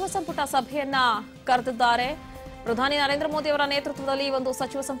 7:15ಕ್ಕೆ ಸಚಿವ ಸಂಪುಟ ಸಭೆಯನ್ನ ಕರೆದಿದ್ದಾರೆ. ಪ್ರಧಾನಿ ನರೇಂದ್ರ ಮೋದಿ ಅವರ ನೇತೃತ್ವದಲ್ಲಿ ಒಂದು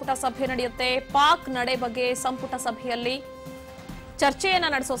ಸಚಿವ ಸಂಪುಟ ಸಭೆ ನಡೆಯುತ್ತೆ. ಪಾಕ್ ನಡೆ ಬಗ್ಗೆ ಸಂಪುಟ ಸಭೆಯಲ್ಲಿ ಚರ್ಚೆಯನ್ನ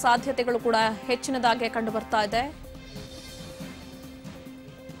ನಡೆಸುವ ಸಾಧ್ಯತೆಗಳು ಕೂಡ ಹೆಚ್ಚಿನದಾಗಿ ಕಂಡು ಬರ್ತಾ ಇದೆ.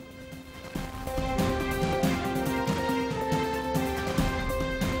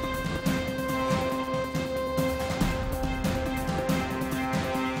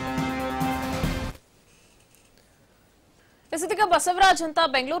 ಇದೀಗ ಬಸವರಾಜ್ ಅಂತ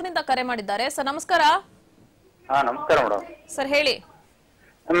ಬೆಂಗಳೂರಿನಿಂದ ಕರೆ ಮಾಡಿದ್ದಾರೆ. ಸರ್ ನಮಸ್ಕಾರ. ನಮಸ್ಕಾರ ಮೇಡಮ್. ಸರ್ ಹೇಳಿ.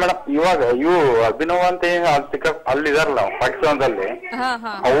 ಮೇಡಮ್, ಇವಾಗ ಇವು ಅಭಿನವ್ ಅಂತ ಅಲ್ಲಿ ಇದಾರಲ್ಲ ಪಾಕಿಸ್ತಾನದಲ್ಲಿ,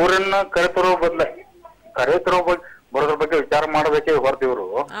 ಅವರನ್ನ ಕರೆತರೋ ಬರೋದ್ರ ಬಗ್ಗೆ ವಿಚಾರ ಮಾಡಬೇಕೇ ಹೊರತು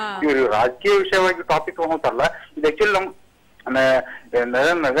ಇವ್ರು ರಾಜಕೀಯ ವಿಷಯವಾಗಿ ಟಾಪಿಕ್ ಹೋಗ್ತಾರಲ್ಲ, ಇದು ಆಕ್ಚುಲಿ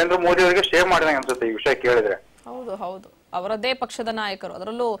ನರೇಂದ್ರ ಮೋದಿ ಅವರಿಗೆ ಶೇರ್ ಮಾಡಿದಂಗೆ ಅನ್ಸುತ್ತೆ ಈ ವಿಷಯ ಕೇಳಿದ್ರೆ. ಹೌದು ಹೌದು, ಅವರದ್ದೇ ಪಕ್ಷದ ನಾಯಕರು,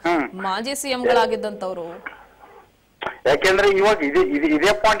 ಅದರಲ್ಲೂ ಮಾಜಿ ಸಿಎಂಗಳಾಗಿದ್ದಂತವ್ರು. ಯಾಕೆಂದ್ರೆ ಇವಾಗ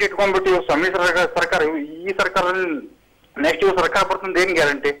ಇದೇ ಪಾಯಿಂಟ್ ಇಟ್ಕೊಂಡ್ಬಿಟ್ಟು ಇವ್ರು ಸಮ್ಮಿಶ್ರ ಸರ್ಕಾರ, ಈ ಸರ್ಕಾರದಲ್ಲಿ ನೆಕ್ಸ್ಟ್ ಇವ್ ಸರ್ಕಾರ ಬರ್ತಂದ ಏನ್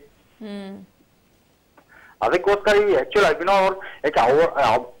ಗ್ಯಾರಂಟಿ? ಅದಕ್ಕೋಸ್ಕರ ಈ ಆಕ್ಚುಲಿ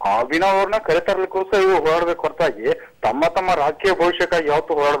ಅಭಿನವ್ ಅವ್ರನ್ನ ಕರೆತರ್ಲಿಕ್ಕೋಸ್ಕರ ಇವು ಹೋರಾಡ್ಬೇಕು ಹೊರತಾಗಿ ತಮ್ಮ ರಾಜಕೀಯ ಭವಿಷ್ಯಕ್ಕಾಗಿ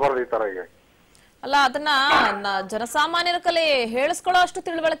ಯಾವತ್ತೂ ಹೋರಾಡಬಾರ್ದು ಈ ತರ. ಅಲ್ಲ, ಅದನ್ನ ಜನಸಾಮಾನ್ಯರ ಕಲೆ ಹೇಳಿಸ್ಕೊಳ್ಳೋ ಅಷ್ಟು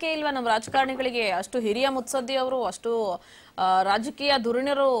ತಿಳುವಳಿಕೆ ಇಲ್ವಾ ನಮ್ಮ ರಾಜಕಾರಣಿಗಳಿಗೆ? ಅಷ್ಟು ಹಿರಿಯ ಮುತ್ಸದ್ದಿ ಅವರು, ಅಷ್ಟು ರಾಜಕೀಯ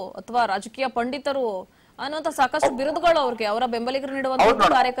ಧುರೀಣರು ಅಥವಾ ರಾಜಕೀಯ ಪಂಡಿತರು ಅನ್ನುವಂತ ಸಾಕಷ್ಟು ಬಿರುದುಗಳು ಅವ್ರಿಗೆ, ಅವರ ಬೆಂಬಲಿಗರು ನೀಡುವಂತ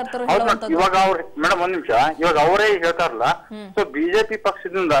ಕಾರ್ಯಕರ್ತರು ಹೇಳುವಂತದ್ದು. ಇವಾಗ ಅವ್ರು ಮೇಡಮ್ ಒಂದ್ ನಿಮಿಷ, ಇವಾಗ ಅವರೇ ಹೇಳ್ತಾರಲ್ಲ, ಸೊ ಬಿಜೆಪಿ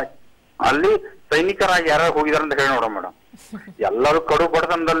ಪಕ್ಷದಿಂದ ಅಲ್ಲಿ ಸೈನಿಕರಾಗಿ ಯಾರು ಹೋಗಿದಾರ ಅಂತ ಹೇಳಿ ನೋಡ ಮೇಡಮ್. ಎಲ್ಲರೂ ಕಡು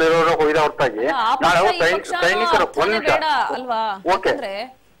ಬಡತನದಲ್ಲಿರೋರು ಹೋಗಿದ ಹೊರತಾಗಿ ನಾಳೆ ಸೈನಿಕರು ಒಂದ್ ನಿಮಿಷ ಓಕೆ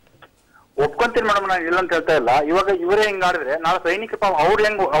ಒಪ್ಕೊಂತೀನಿ ಮೇಡಮ್, ನಾನು ಇಲ್ಲ ಅಂತ ಹೇಳ್ತಾ ಇಲ್ಲ. ಇವಾಗ ಇವರೇ ಹಿಂಗ್ ಆಡಿದ್ರೆ ನಾಳೆ ಸೈನಿಕ ಅವ್ರ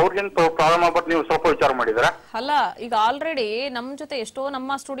ಹೆಂಗ್ ಪ್ರಾಬ್ಲಮ್ ಆಗ್ಬಿಟ್ಟು ನೀವು ಸ್ವಲ್ಪ ವಿಚಾರ ಮಾಡಿದ್ರ ಅಲ್ಲ. ಈಗ ಆಲ್ರೆಡಿ ನಮ್ ಜೊತೆ ಎಷ್ಟೋ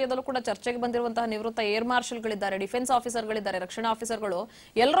ನಮ್ಮ ಸ್ಟುಡಿಯೋದಲ್ಲೂ ಕೂಡ ಚರ್ಚೆಗೆ ಬಂದಿರುವಂತಹ ನಿವೃತ್ತ ಏರ್ ಮಾರ್ಷಲ್ ಗಳಿದ್ದಾರೆ, ಡಿಫೆನ್ಸ್ ಆಫೀಸರ್ ಗಳಿದ್ದಾರೆ, ರಕ್ಷಣಾ ಆಫೀಸರ್ಗಳು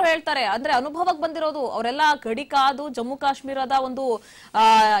ಎಲ್ಲರೂ ಹೇಳ್ತಾರೆ. ಅಂದ್ರೆ ಅನುಭವಕ್ಕೆ ಬಂದಿರೋದು ಅವರೆಲ್ಲ ಗಡಿ ಕಾದು ಜಮ್ಮು ಕಾಶ್ಮೀರದ ಒಂದು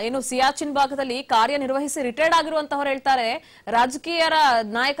ಏನು ಸಿಯಾಚಿನ್ ಭಾಗದಲ್ಲಿ ಕಾರ್ಯನಿರ್ವಹಿಸಿ ರಿಟೈರ್ಡ್ ಆಗಿರುವಂತವ್ರು ಹೇಳ್ತಾರೆ, ರಾಜಕೀಯ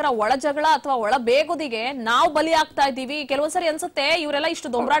ನಾಯಕರ ಒಳ ಜಗಳ ಅಥವಾ ಒಳ ಬೇಗುದಿಗೆ ನಾವು ಬಲಿ ಆಗ್ತಾ ಇದ್ದೀವಿ. ಕೆಲವೊಂದ್ಸರಿ ಅನ್ಸುತ್ತೆ ಇವರೆಲ್ಲ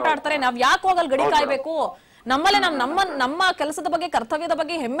ಇಷ್ಟು ದೊಂಬರಾಟ ಆಡ್ತಾರೆ, ನಾವ್ ಯಾಕೆ ಹೋಗಲ್ ಗಡಿ ಕಾಯ್ಬೇಕು, ನಮ್ಮಲ್ಲೇ ನಮ್ಮ ಕೆಲಸದ ಬಗ್ಗೆ ಕರ್ತವ್ಯದ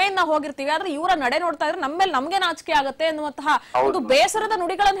ಬಗ್ಗೆ ಹೆಮ್ಮೆಯಿಂದ ಹೋಗಿರ್ತೀವಿ, ಆದ್ರೆ ಇವರ ನಡೆ ನೋಡ್ತಾ ಇದ್ರೆ ನಮ್ಮೇಲೆ ನಮ್ಗೆ ನಾಚಿಕೆ ಆಗುತ್ತೆ ಎನ್ನುವಂತಹ ಒಂದು ಬೇಸರದ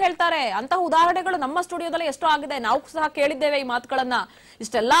ನುಡಿಗಳನ್ನು ಹೇಳ್ತಾರೆ. ಅಂತಹ ಉದಾಹರಣೆಗಳು ನಮ್ಮ ಸ್ಟುಡಿಯೋದಲ್ಲಿ ಎಷ್ಟೋ ಆಗಿದೆ, ನಾವು ಸಹ ಕೇಳಿದ್ದೇವೆ ಈ ಮಾತುಗಳನ್ನ.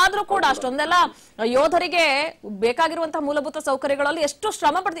 ಇಷ್ಟೆಲ್ಲಾದ್ರೂ ಕೂಡ ಅಷ್ಟೊಂದೆಲ್ಲ ಯೋಧರಿಗೆ ಬೇಕಾಗಿರುವಂತಹ ಮೂಲಭೂತ ಸೌಕರ್ಯಗಳಲ್ಲಿ ಎಷ್ಟು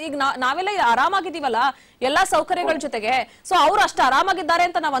ಶ್ರಮ ಪಡ್ತೀವಿ. ಈಗ ನಾವೆಲ್ಲ ಆರಾಮಾಗಿದ್ದೀವಲ್ಲ ಎಲ್ಲಾ ಸೌಕರ್ಯಗಳ ಜೊತೆಗೆ, ಸೊ ಅವ್ರು ಅಷ್ಟು ಆರಾಮಾಗಿದ್ದಾರೆ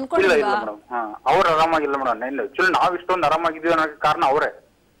ಅಂತ ನಾವ್ ಅನ್ಕೊಂಡಿಲ್ಲ. ಅವ್ರು ಆರಾಮಾಗಿಲ್ಲ ಮೇಡಮ್, ನಾವ್ ಇಷ್ಟೊಂದು ಆರಾಮಾಗಿದ್ದೀವಿ ಅನ್ನೋ ಕಾರಣ ಅವರೇ.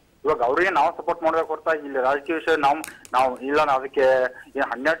 ಇವಾಗ ಅವ್ರಿಗೆ ನಾವು ಸಪೋರ್ಟ್ ಮಾಡ್ಬೇಕು ಹೊರತಾ ಇಲ್ಲಿ ರಾಜಕೀಯ ವಿಷಯ ನಾವು ಇಲ್ಲ ಅದಕ್ಕೆ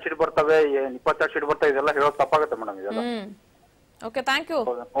 12 ಸೀಟ್ ಬರ್ತವೆ 22 ಸೀಟ್ ಬರ್ತವೆ ಇದೆಲ್ಲ ಹೇಳೋದು ತಪ್ಪಾಗುತ್ತೆ ಮೇಡಮ್. ಇದೆಲ್ಲ ಓಕೆ, ಥ್ಯಾಂಕ್ ಯು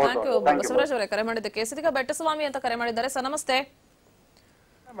ಬಸವರಾಜ್ ಅವರೇ ಕರೆ ಮಾಡಿದ್ದಕ್ಕೆ. ಸಿದ್ದಿಗ ಬೆಟ್ಟಸ್ವಾಮಿ ಅಂತ ಕರೆ ಮಾಡಿದ್ದಾರೆ. ಸರ್ ನಮಸ್ತೆ.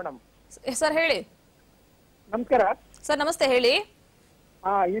 ಮೇಡಮ್ ಸರ್ ಹೇಳಿ. ನಮಸ್ಕಾರ ಸರ್ ನಮಸ್ತೆ, ಹೇಳಿ.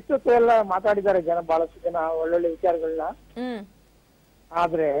 ಇಷ್ಟೊತ್ತು ಎಲ್ಲ ಮಾತಾಡಿದ್ದಾರೆ ಜನ, ಬಹಳಷ್ಟು ಜನ ಒಳ್ಳೊಳ್ಳೆ ವಿಚಾರಗಳನ್ನ.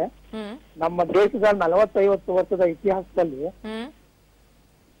 ಆದ್ರೆ ನಮ್ಮ ದೇಶದ 40-50 ವರ್ಷದ ಇತಿಹಾಸದಲ್ಲಿ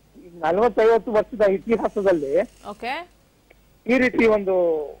 40-50 ವರ್ಷದ ಇತಿಹಾಸದಲ್ಲಿ ಈ ರೀತಿ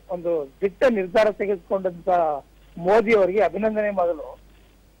ಒಂದು ದಿಟ್ಟ ನಿರ್ಧಾರ ತೆಗೆದುಕೊಂಡಂತ ಮೋದಿ ಅವರಿಗೆ ಅಭಿನಂದನೆ. ಮೊದಲು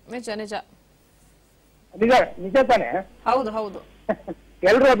ನಿಜ ನಿಜ ನಿಜ ನಿಜ ತಾನೆ? ಹೌದು ಹೌದು.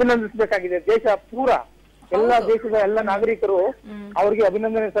 ಎಲ್ಲರೂ ಅಭಿನಂದಿಸಬೇಕಾಗಿದೆ. ದೇಶ ಪೂರ ಎಲ್ಲ ದೇಶದ ಎಲ್ಲ ನಾಗರಿಕರು ಅವ್ರಿಗೆ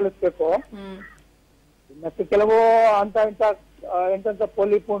ಅಭಿನಂದನೆ ಸಲ್ಲಿಸ್ಬೇಕು. ಮತ್ತೆ ಕೆಲವು ಎಂತ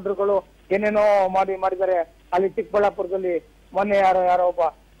ಪೊಲಿ ಪುಂಡ್ರುಗಳು ಏನೇನೋ ಮಾಡಿದ್ದಾರೆ. ಅಲ್ಲಿ ಚಿಕ್ಕಬಳ್ಳಾಪುರದಲ್ಲಿ ಮೊನ್ನೆ ಯಾರೋ ಒಬ್ಬ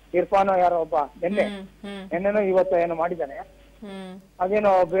ಇರ್ಫಾನೋ ಯಾರೋ ಒಬ್ಬ ನಿನ್ನೆನೋ ಇವತ್ತು ಏನೋ ಮಾಡಿದ್ದಾನೆ.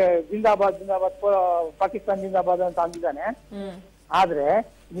 ಅದೇನೋ ಜಿಂದಾಬಾದ್ ಜಿಂದಾಬಾದ್ ಪಾಕಿಸ್ತಾನ್ ಜಿಂದಾಬಾದ್ ಅಂತ ಅಂದಿದ್ದಾನೆ. ಆದ್ರೆ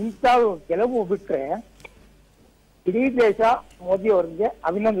ಇಂಥ ಕೆಲವು ಬಿಟ್ರೆ ಇಡೀ ದೇಶ ಮೋದಿ ಅವರಿಗೆ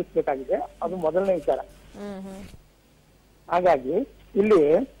ಅಭಿನಂದಿಸಬೇಕಾಗಿದೆ. ಅದು ಮೊದಲನೇ ವಿಚಾರ. ಹಾಗಾಗಿ ಇಲ್ಲಿ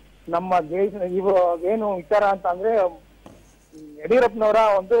ನಮ್ಮ ದೇಶ ಏನು ವಿಚಾರ ಅಂತ ಅಂದ್ರೆ ಯಡಿಯೂರಪ್ಪನವರ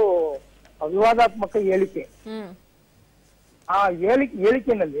ಒಂದು ವಿವಾದಾತ್ಮಕ ಹೇಳಿಕೆ. ಆ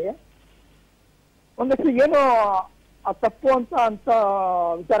ಹೇಳಿಕೆನಲ್ಲಿ ಒಂದಷ್ಟು ಏನು ತಪ್ಪು ಅಂತ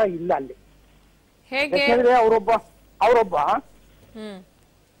ವಿಚಾರ ಇಲ್ಲ ಅಲ್ಲಿ. ಯಾಕಂದ್ರೆ ಅವರೊಬ್ಬ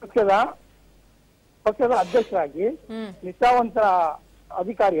ಪಕ್ಷದ ಅಧ್ಯಕ್ಷರಾಗಿ, ನಿಷ್ಠಾವಂತ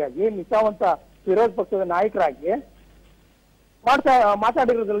ಅಧಿಕಾರಿಯಾಗಿ, ನಿಷ್ಠಾವಂತ ವಿರೋಧ ಪಕ್ಷದ ನಾಯಕರಾಗಿ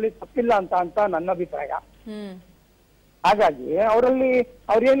ಮಾತಾಡಿರೋದ್ರಲ್ಲಿ ತಪ್ಪಿಲ್ಲ ಅಂತ ನನ್ನ ಅಭಿಪ್ರಾಯ. ಹಾಗಾಗಿ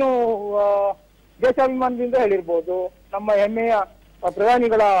ಅವ್ರೇನು ದೇಶಾಭಿಮಾನದಿಂದ ಹೇಳಿರ್ಬೋದು, ನಮ್ಮ ಹೆಮ್ಮೆಯ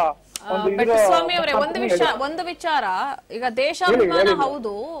ಪ್ರಧಾನಿಗಳ ಬೆಟ್ಟಸ್ವಾಮಿ ಅವರೇ ಒಂದು ವಿಚಾರ. ಈಗ ದೇಶಾಭಿಮಾನ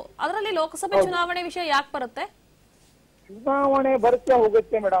ಹೌದು, ಅದರಲ್ಲಿ ಲೋಕಸಭೆ ಚುನಾವಣೆ ವಿಷಯ ಯಾಕೆ ಬರುತ್ತೆ? ಚುನಾವಣೆ ಬರುತ್ತೆ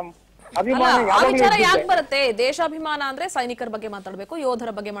ಹೋಗುತ್ತೆ ಮೇಡಮ್, ಅಭಿಮಾನ ಯಾಕೆ ಬರುತ್ತೆ? ದೇಶಾಭಿಮಾನ ಅಂದ್ರೆ ಸೈನಿಕರ ಬಗ್ಗೆ ಮಾತಾಡ್ಬೇಕು,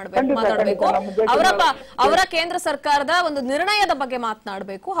 ಯೋಧರ ಬಗ್ಗೆ ಮಾತಾಡ್ಬೇಕು, ಅವರ ಕೇಂದ್ರ ಸರ್ಕಾರದ ಒಂದು ನಿರ್ಣಯದ ಬಗ್ಗೆ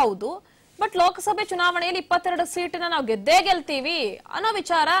ಮಾತನಾಡ್ಬೇಕು. ಹೌದು, ಬಟ್ ಲೋಕಸಭೆ ಚುನಾವಣೆಯಲ್ಲಿ 22 ಸೀಟಿನ ನಾವು ಗೆಲ್ತೀವಿ ಅನ್ನೋ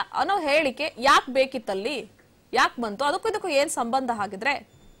ವಿಚಾರ, ಅನ್ನೋ ಹೇಳಿಕೆ ಯಾಕೆ ಬೇಕಿತ್ತಲ್ಲಿ? ಯಾಕೆ ಬಂತು? ಅದಕ್ಕೂ ಏನ್ ಸಂಬಂಧ ಹಾಗಿದ್ರೆ?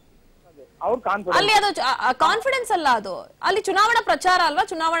 ಅಲ್ಲಿ ಅದು ಕಾನ್ಫಿಡೆನ್ಸ್ ಅಲ್ಲ, ಅದು ಅಲ್ಲಿ ಚುನಾವಣಾ ಪ್ರಚಾರ ಅಲ್ವಾ,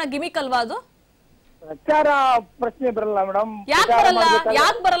 ಚುನಾವಣಾ ಗಿಮಿಕ್ ಅಲ್ವಾ ಅದು? ಪ್ರಚಾರ ಪ್ರಶ್ನೆ ಬರಲ್ಲ ಮೇಡಮ್. ಯಾಕೆ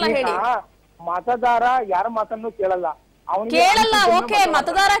ಬರಲ್ಲ ಹೇಳಿ? ಮತದಾರ ಯಾರ ಮಾತನ್ನು ಕೇಳಲ್ಲ. ಓಕೆ,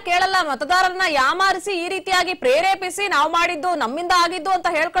 ಮತದಾರ ಕೇಳಲ್ಲ. ಮತದಾರರನ್ನ ಯಾಮಾರಿಸಿ ಈ ರೀತಿಯಾಗಿ ಪ್ರೇರೇಪಿಸಿ ನಾವು ಮಾಡಿದ್ದು ನಮ್ಮಿಂದ ಆಗಿದ್ದು ಅಂತ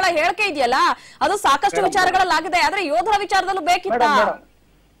ಹೇಳ್ಕೊಳ್ಳೋ ಹೇಳಿಕೆ ಇದೆಯಲ್ಲ, ಅದು ಸಾಕಷ್ಟು ವಿಚಾರಗಳಲ್ಲಾಗಿದೆ. ಆದ್ರೆ ಯೋಧರ ವಿಚಾರದಲ್ಲೂ ಬೇಕಿತ್ತ?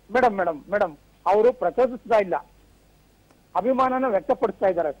 ಮೇಡಮ್ ಅವರು ಪ್ರಚೋದಿಸ್ತಾ ಇಲ್ಲ, ಅಭಿಮಾನನ ವ್ಯಕ್ತಪಡಿಸ್ತಾ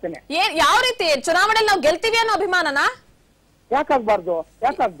ಇದ್ದಾರೆ ಅಷ್ಟೇನೆ. ಯಾವ ರೀತಿ? ಚುನಾವಣೆಯಲ್ಲಿ ನಾವು ಗೆಲ್ತೀವಿ ಅನ್ನೋ ಅಭಿಮಾನನ ಯಾಕಾಗ್ಬಾರ್ದು?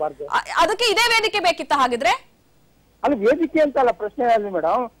 ಅದಕ್ಕೆ ಇದೇ ವೇದಿಕೆ ಬೇಕಿತ್ತ ಹಾಗಿದ್ರೆ? ಅಲ್ಲಿ ವೇದಿಕೆ ಅಂತ ಅಲ್ಲ ಪ್ರಶ್ನೆ ಅಲ್ಲಿ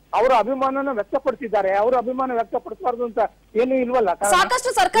ಮೇಡಮ್, ಅವರು ಅಭಿಮಾನನ ವ್ಯಕ್ತಪಡಿಸಿದ್ದಾರೆ. ಅವರು ಅಭಿಮಾನ ವ್ಯಕ್ತಪಡಿಸಬಾರ್ದು ಅಂತ ಏನು ಇಲ್ವಲ್ಲ.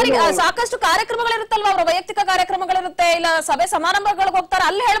 ಸಾಕಷ್ಟು ಕಾರ್ಯಕ್ರಮಗಳಿರುತ್ತಲ್ವಾ, ಅವರ ವೈಯಕ್ತಿಕ ಕಾರ್ಯಕ್ರಮಗಳಿರುತ್ತೆ, ಇಲ್ಲ ಸಭೆ ಸಮಾರಂಭಗಳಿಗೆ ಹೋಗ್ತಾರೆ,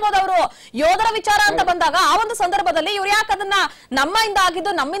 ಅಲ್ಲಿ ಹೇಳ್ಬೋದು. ಅವರು ಯೋಧರ ವಿಚಾರ ಅಂತ ಬಂದಾಗ ಆ ಒಂದು ಸಂದರ್ಭದಲ್ಲಿ ಇವ್ರು ಯಾಕೆ ಅದನ್ನ ನಮ್ಮಿಂದ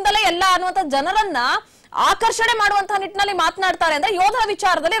ಆಗಿದ್ದು ನಮ್ಮಿಂದಲೇ ಎಲ್ಲ ಅನ್ನುವಂತ ಜನರನ್ನ ಆಕರ್ಷಣೆ ಮಾಡುವಂತಹ ನಿಟ್ಟಿನಲ್ಲಿ ಮಾತನಾಡ್ತಾರೆ ಅಂದ್ರೆ ಯೋಧರ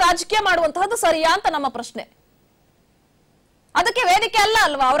ವಿಚಾರದಲ್ಲಿ ರಾಜಕೀಯ ಮಾಡುವಂತಹದ್ದು ಸರಿಯಾ ಅಂತ ನಮ್ಮ ಪ್ರಶ್ನೆ. ಅದಕ್ಕೆ ವೇದಿಕೆ ಅಲ್ಲ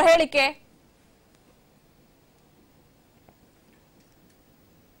ಅಲ್ವಾ ಅವರ ಹೇಳಿಕೆ?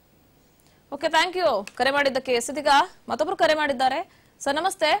 ಓಕೆ, ಥ್ಯಾಂಕ್ ಯು ಕರೆ ಮಾಡಿದ್ದಕ್ಕೆ. ಇದೀಗ ಮತ್ತೊಬ್ರು ಕರೆ ಮಾಡಿದ್ದಾರೆ. ಸರ್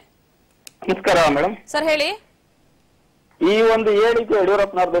ನಮಸ್ತೆ. ನಮಸ್ಕಾರ ಮೇಡಮ್. ಸರ್ ಹೇಳಿ. ಈ ಒಂದು ಹೇಳಿಕೆ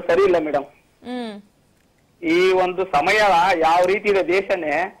ಯಡಿಯೂರಪ್ಪನವ್ರದ್ದು ಸರಿ ಇಲ್ಲ ಮೇಡಮ್. ಈ ಒಂದು ಸಮಯ ಯಾವ ರೀತಿ ಇದೆ,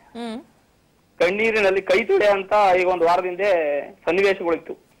 ದೇಶನೇ ಕಣ್ಣೀರಿನಲ್ಲಿ ಕೈ ತೊಳೆ ಅಂತ ಈಗ ಒಂದು ವಾರದಿಂದ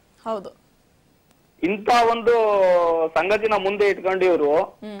ಸನ್ನಿವೇಶಗಳಿತ್ತು. ಹೌದು. ಇಂತ ಒಂದು ಸಂಗತಿನ ಮುಂದೆ ಇಟ್ಕೊಂಡು ಇವರು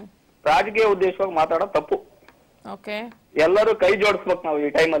ರಾಜಕೀಯ ಉದ್ದೇಶವಾಗಿ ಮಾತಾಡೋದು ತಪ್ಪು. ಎಲ್ಲರೂ ಕೈ ಜೋಡಿಸ್ಬೇಕು ನಾವು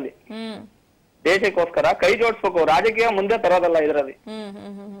ಈ ಟೈಮಲ್ಲಿ. ದೇಶಕ್ಕೋಸ್ಕರ ಕೈ ಜೋಡಿಸ್ಬೇಕು. ರಾಜಕೀಯ ಮುಂದೆ ತರೋದಲ್ಲ ಇದರಲ್ಲಿ.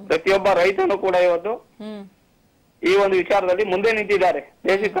 ಪ್ರತಿಯೊಬ್ಬ ರೈತನು ಕೂಡ ಇವತ್ತು ಈ ಒಂದು ವಿಚಾರದಲ್ಲಿ ಮುಂದೆ ನಿಂತಿದ್ದಾರೆ.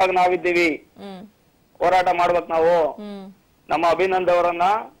 ದೇಶಕ್ಕಾಗಿ ನಾವಿದ್ದೀವಿ, ಹೋರಾಟ ಮಾಡ್ಬೇಕು ನಾವು, ನಮ್ಮ ಅಭಿನಂದ್ ಅವರನ್ನ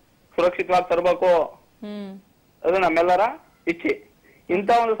ಸುರಕ್ಷಿತವಾಗಿ ತರಬೇಕು, ಅದು ನಮ್ಮೆಲ್ಲರ ಇಚ್ಛೆ. ಇಂಥ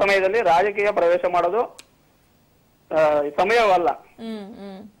ಒಂದು ಸಮಯದಲ್ಲಿ ರಾಜಕೀಯ ಪ್ರವೇಶ ಮಾಡೋದು ಸಮಯವಲ್ಲ.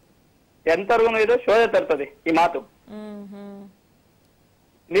 ಎಂತರ್ಗು ಇದು ಶೋಧೆ ತರ್ತದೆ ಈ ಮಾತು.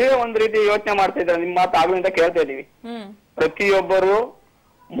 ನೀವೇ ಒಂದ್ ರೀತಿ ಯೋಚನೆ ಮಾಡ್ತಾ ಇದ್ರೆ ನಿಮ್ ಮಾತು ಆಗ್ಲಿಂದ ಕೇಳ್ತಾ ಇದೀವಿ. ಪ್ರತಿಯೊಬ್ಬರು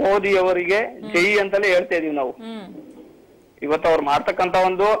ಮೋದಿ ಅವರಿಗೆ ಜೈ ಅಂತಲೇ ಹೇಳ್ತಾ ಇದೀವಿ ನಾವು. ಇವತ್ತು ಅವ್ರು ಮಾಡ್ತಕ್ಕಂತ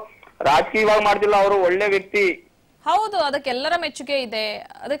ಒಂದು ರಾಜಕೀಯವಾಗಿ ಮಾಡ್ತಿಲ್ಲ, ಅವರು ಒಳ್ಳೆ ವ್ಯಕ್ತಿ. ಹೌದು, ಅದಕ್ಕೆಲ್ಲರ ಮೆಚ್ಚುಗೆ ಇದೆ.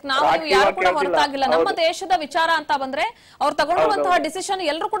 ಅದಕ್ಕೆ ನಾವು ಯಾರು ಕೂಡ ಹೊರತಾಗಿಲ್ಲ. ನಮ್ಮ ದೇಶದ ವಿಚಾರ ಅಂತ ಬಂದ್ರೆ ಅವ್ರು ತಗೊಂಡಿರುವಂತಹ ಡಿಸಿಷನ್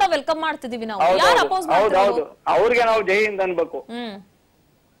ಎಲ್ಲರೂ ಕೂಡ ವೆಲ್ಕಮ್ ಮಾಡ್ತಿದೀವಿ ನಾವು. ಯಾರು ಅಪೋಸ್ ಮಾಡ್ತಿರೋದು ಅವ್ರಿಗೆ ನಾವು ಜೈ ಅಂತ ಅನ್ಬೇಕು.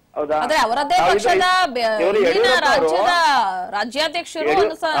 ಅದೇ ಅವರದ್ದೇ ಪಕ್ಷದ ರಾಜ್ಯದ ರಾಜ್ಯಾಧ್ಯಕ್ಷರು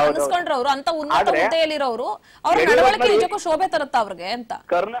ಅನಿಸ್ಕೊಂಡ್ರವ್ರು ಅಂತ ಉನ್ನತ ಹುದ್ದೆಯಲ್ಲಿರೋರು ಅವ್ರ ನಡವಳಿಕೆ ನಿಜಕ್ಕೂ ಶೋಭೆ ತರುತ್ತ ಅವ್ರಿಗೆ ಅಂತ.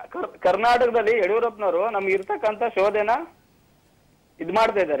 ಕರ್ನಾಟಕದಲ್ಲಿ ಯಡಿಯೂರಪ್ಪನವರು ನಮ್ಗೆ ಇರ್ತಕ್ಕಂತ ಶೋಧೆನ ಇದ್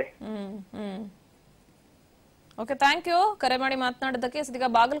ಮಾಡ್ತಾ ಇದ್ದಾರೆ. ಓಕೆ, ಥ್ಯಾಂಕ್ ಯು ಕರೆ ಮಾಡಿ ಮಾತನಾಡಿದ್ದಕ್ಕೆ. ಇದೀಗ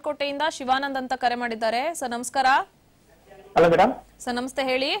ಬಾಗಲಕೋಟೆಯಿಂದ ಶಿವಾನಂದ್ ಅಂತ ಕರೆ ಮಾಡಿದ್ದಾರೆ. ಸರ್ ನಮಸ್ಕಾರ. Hello madam. ಸರ್ ನಮಸ್ತೆ,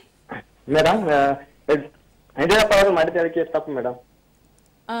 ಹೇಳಿ ಮೇಡಮ್. ಯಡಿಯೂರಪ್ಪ ಅವರು ಮಾಡಿದ ಹೇಳಿಕೆ ತಪ್ಪು ಮೇಡಮ್.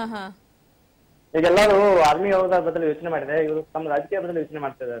 ಈಗ ಎಲ್ಲರೂ ಆರ್ಮಿ ಹೋಗೋದ್ರ ಬದಲು ಯೋಚನೆ ಮಾಡಿದ್ರೆ ಇವರು ತಮ್ಮ ರಾಜಕೀಯ ಬದಲು ಯೋಚನೆ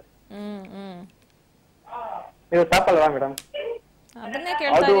ಮಾಡ್ತಾ ಇದ್ದಾರೆ. ಇದು ತಪ್ಪಲ್ವಾ ಮೇಡಮ್? ಅದನ್ನೇ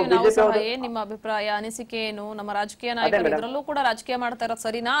ಕೇಳ್ತಾ ಇದೀವಿ ನಾವು ಸಹ. ಏನ್ ನಿಮ್ಮ ಅಭಿಪ್ರಾಯ, ಅನಿಸಿಕೆ ಏನು? ನಮ್ಮ ರಾಜಕೀಯ ನಾಯಕರು ಇದರಲ್ಲೂ ಕೂಡ ರಾಜಕೀಯ ಮಾಡ್ತಾ ಇರೋದು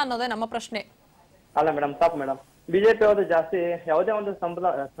ಸರಿನಾ ಅನ್ನೋದೇ ನಮ್ಮ ಪ್ರಶ್ನೆ. ಅಲ್ಲ ಮೇಡಮ್, ತಪ್ಪು ಮೇಡಮ್. ಬಿಜೆಪಿ ಅವರು ಜಾಸ್ತಿ ಯಾವುದೇ ಒಂದು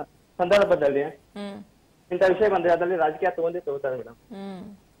ಸಂದರ್ಭದಲ್ಲಿ ಇಂಥ ವಿಷಯ ಬಂದ್ರೆ ಅದರಲ್ಲಿ ರಾಜಕೀಯ ತಗೋತಾರೆ ಮೇಡಮ್.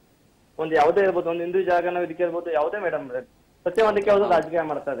 ಒಂದು ಯಾವುದೇ ಇರ್ಬೋದು, ಒಂದು ಹಿಂದೂ ಜಾಗನ ಇದಕ್ಕೆ ಇರ್ಬೋದು, ಯಾವುದೇ ಮೇಡಮ್ ಪ್ರತಿಯೊಂದಕ್ಕೆ ಅವರು ರಾಜಕೀಯ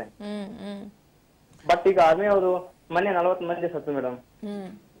ಮಾಡ್ತಾರೆ. ಬಟ್ ಈಗ ಆರ್ಮಿ ಅವರು ಮೊನ್ನೆ 40 ಮಂದಿ ಸತ್ತು ಮೇಡಮ್.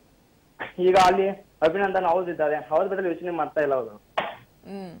 ಈಗ ಅಲ್ಲಿ ಅಭಿನಂದನ್ ಅವ್ರದಿದ್ದಾರೆ, ಅವ್ರ ಬದಲು ಯೋಚನೆ ಮಾಡ್ತಾ ಇಲ್ಲ ಅವರು.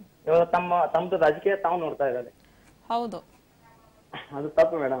 ಇವಾಗ ತಮ್ಮದು ರಾಜಕೀಯ ತಾವು ನೋಡ್ತಾ ಇದ್ದಾರೆ. ಹೌದು, ಅದು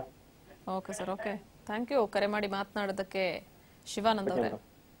ತಪ್ಪು madam. Okay sir, okay, thank you ಕರೆ ಮಾಡಿ ಮಾತನಾಡೋದಕ್ಕೆ ಶಿವಾನಂದ್ ಅವರೇ.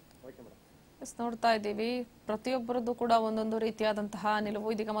 ನೋಡ್ತಾ ಇದ್ದೀವಿ ಪ್ರತಿಯೊಬ್ಬರದ್ದು ಕೂಡ ಒಂದೊಂದು ರೀತಿಯಾದಂತಹ ನಿಲುವು.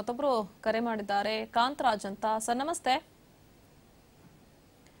 ಇದೀಗ ಮತ್ತೊಬ್ರು ಕರೆ ಮಾಡಿದ್ದಾರೆ, ಕಾಂತರಾಜ್ ಅಂತ. ಸರ್ ನಮಸ್ತೆ.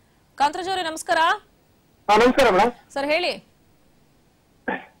 ಕಾಂತರಾಜ್ ಅವರೇ ನಮಸ್ಕಾರ. ನಮಸ್ಕಾರ ಮೇಡಮ್. ಸರ್ ಹೇಳಿ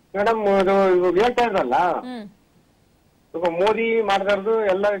ಮೇಡಮ್. ಇವಾಗ ಹೇಳ್ತಾ ಇದ್ರಲ್ಲ, ಈಗ ಮೋದಿ ಮಾಡ್ದಾರ್ದು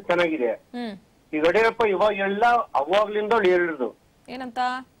ಎಲ್ಲ ಚೆನ್ನಾಗಿದೆ. ಈಗ ಯಡಿಯೂರಪ್ಪ ಇವಾಗ ಎಲ್ಲ ಅವಾಗ್ಲಿಂದ ಹೇಳಿದ್ರು ಏನಂತ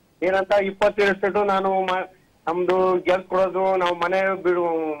 22 ಸೆಟ್ ನಾನು ನಮ್ದು ಗೆಲ್ಸ್ ಕೊಡೋದು, ನಾವು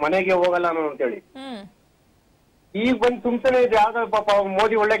ಮನೆಗೆ ಹೋಗಲ್ಲ ನಾನು ಅಂತೇಳಿ. ಈಗ ಬಂದ್ ಸುಮ್ಸನೆ ಇದೆ. ಯಾವ್ದು ಪಾಪ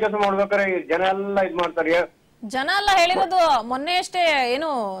ಮೋದಿ ಒಳ್ಳೆ ಕೆಲಸ ಮಾಡ್ಬೇಕಾರೆ ಜನ ಎಲ್ಲ ಇದ್ ಮಾಡ್ತಾರೆ. ಜನ ಎಲ್ಲ ಹೇಳಿರೋದು ಮೊನ್ನೆ ಅಷ್ಟೇ, ಏನು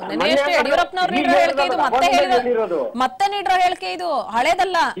ನಿನ್ನೆ ಅಷ್ಟೇ ಯಡಿಯೂರಪ್ಪನವ್ರು ನೀಡಿರೋ ಹೇಳಿಕೆ ಇದು. ಮತ್ತೆ ನೀಡಿರೋ ಹೇಳಿಕೆ ಇದು,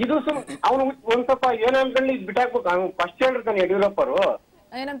 ಹಳೇದಲ್ಲ ಇದು. ಅವ್ನು ಒಂದ್ ಸ್ವಲ್ಪ ಏನ್ ಅನ್ಕೊಂಡು ಬಿಟ್ಟಾಕ್ಬೇಕು. ಫಸ್ಟ್ ಹೇಳಿರ್ತಾನೆ ಯಡಿಯೂರಪ್ಪರು.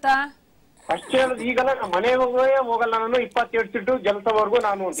 ಏನಂತ ಫಸ್ಟ್ ಹೇಳುದು, ಈಗಲ್ಲ ನಮ್ಮ ಮನೆಗೆ ಹೋಗಲ್ಲ ನಾನು 22 ಸೀಟು ಗೆಲ್ಸೋವರೆಗೂ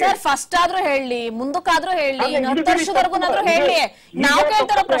ನಾನು. ಸರ್ ಫಸ್ಟ್ ಆದ್ರೂ ಹೇಳಿ, ಮುಂದಕ್ಕಾದ್ರೂ ಹೇಳಿ, 10 ವರ್ಷದವರೆಗೂ ಹೇಳಿ. ನಾವು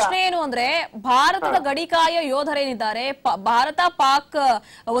ಕೇಳ್ತಿರೋ ಪ್ರಶ್ನೆ ಏನು ಅಂದ್ರೆ, ಭಾರತದ ಗಡಿಕಾಯ ಯೋಧರೇನಿದ್ದಾರೆ, ಭಾರತ ಪಾಕ್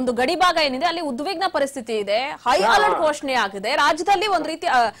ಒಂದು ಗಡಿ ಭಾಗ ಏನಿದೆ, ಅಲ್ಲಿ ಉದ್ವಿಗ್ನ ಪರಿಸ್ಥಿತಿ ಇದೆ, ಹೈ ಅಲರ್ಟ್ ಘೋಷಣೆ ಆಗಿದೆ. ರಾಜ್ಯದಲ್ಲಿ ಒಂದ್ ರೀತಿ,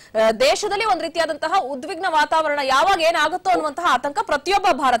 ದೇಶದಲ್ಲಿ ಒಂದ್ ರೀತಿಯಾದಂತಹ ಉದ್ವಿಗ್ನ ವಾತಾವರಣ, ಯಾವಾಗ ಏನಾಗುತ್ತೋ ಅನ್ನುವಂತಹ ಆತಂಕ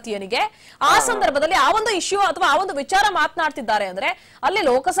ಪ್ರತಿಯೊಬ್ಬ ಭಾರತೀಯನಿಗೆ. ಆ ಸಂದರ್ಭದಲ್ಲಿ ಆ ಒಂದು ಇಶ್ಯೂ ಅಥವಾ ಆ ಒಂದು ವಿಚಾರ ಮಾತನಾಡ್ತಿದ್ದಾರೆ ಅಂದ್ರೆ, ಅಲ್ಲಿ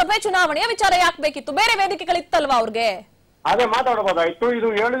ಲೋಕಸಭೆ ಚುನಾವಣೆಯ ವಿಚಾರ ಯಾಕೆ ಬೇಕಿತ್ತು? ಬೇರೆ ವೇದಿಕೆಗಳಿತ್ತಲ್ವಾ ಅವ್ರಿಗೆ? ಅದೇ ಮಾತಾಡಬಹುದಾಯ್ತು. ಇದು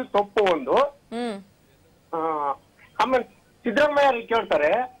ಹೇಳಿದ ತಪ್ಪು ಒಂದು. ಆಮೇಲೆ ಸಿದ್ದರಾಮಯ್ಯ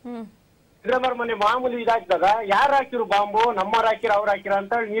ಕೇಳ್ತಾರೆ, ಸಿದ್ದರಾಮಯ್ಯ ಮೊನ್ನೆ ಮಾಮೂಲಿ ಇದಾಗ್ತದ ಯಾರು ಹಾಕಿರು ಬಾಂಬು, ನಮ್ಮವ್ರು ಹಾಕಿರ ಅವ್ರು ಹಾಕಿರ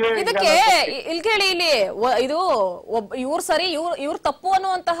ಅಂತ ನೀವೇ. ಇದಕ್ಕೆ ಇಲ್ಲಿ ಕೇಳಿ, ಇಲ್ಲಿ ಇದು ಇವ್ರು ಸರಿ ಇವ್ರು ತಪ್ಪು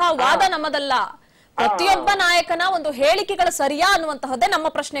ಅನ್ನುವಂತಹ ವಾದ ನಮ್ಮದಲ್ಲ. ಪ್ರತಿಯೊಬ್ಬ ನಾಯಕನ ಒಂದು ಹೇಳಿಕೆಗಳು ಸರಿಯಾ ಅನ್ನುವಂತಹದ್ದೇ ನಮ್ಮ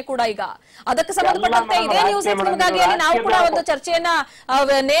ಪ್ರಶ್ನೆ ಕೂಡ. ಈಗ ಅದಕ್ಕೆ ಸಂಬಂಧಪಟ್ಟಂತೆ ಇದೇ ನ್ಯೂಸ್ ನಿಮಗಾಗಿ ನಾವು ಕೂಡ ಒಂದು ಚರ್ಚೆಯನ್ನ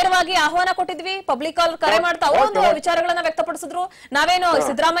ನೇರವಾಗಿ ಆಹ್ವಾನ ಕೊಟ್ಟಿದ್ವಿ. ಪಬ್ಲಿಕ್ ಕಾಲ್ ಕರೆ ಮಾಡ್ತಾ ಅವರೊಂದು ವಿಚಾರಗಳನ್ನ ವ್ಯಕ್ತಪಡಿಸಿದ್ರು. ನಾವೇನು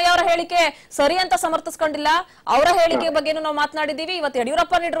ಸಿದ್ದರಾಮಯ್ಯ ಅವರ ಹೇಳಿಕೆ ಸರಿ ಅಂತ ಸಮರ್ಥಿಸ್ಕೊಂಡಿಲ್ಲ, ಅವರ ಹೇಳಿಕೆ ಬಗ್ಗೆನೂ ನಾವು ಮಾತನಾಡಿದೀವಿ. ಇವತ್ತು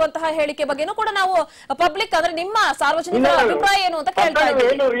ಯಡಿಯೂರಪ್ಪ ನೀಡಿರುವಂತಹ ಹೇಳಿಕೆ ಬಗ್ಗೆನೂ ಕೂಡ ನಾವು ಪಬ್ಲಿಕ್ ಅಂದ್ರೆ ನಿಮ್ಮ ಸಾರ್ವಜನಿಕರ ಅಭಿಪ್ರಾಯ ಏನು ಅಂತ ಕೇಳ್ತಾ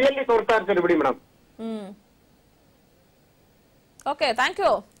ಇದ್ದೀವಿ. ಓಕೆ, ಥ್ಯಾಂಕ್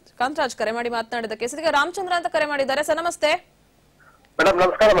ಯು ಕಾಂತರಾಜ್ ಕರೆ ಮಾಡಿ ಮಾತನಾಡಿದ್ದಕ್ಕೆ. ಇದೀಗ ರಾಮಚಂದ್ರ ಅಂತ ಕರೆ ಮಾಡಿದ್ದಾರೆ. ಸರ್ ನಮಸ್ತೆ. ಮೇಡಮ್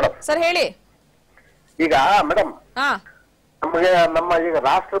ನಮಸ್ಕಾರ ಮೇಡಮ್. ಸರ್ ಹೇಳಿ. ಈಗ ಮೇಡಮ್ ಹಾ ನಮಗೆ ನಮ್ಮ ಈಗ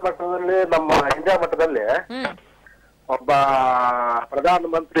ರಾಷ್ಟ್ರ ಮಟ್ಟದಲ್ಲಿ ನಮ್ಮ ಇಂಡಿಯಾ ಮಟ್ಟದಲ್ಲಿ ಒಬ್ಬ ಪ್ರಧಾನ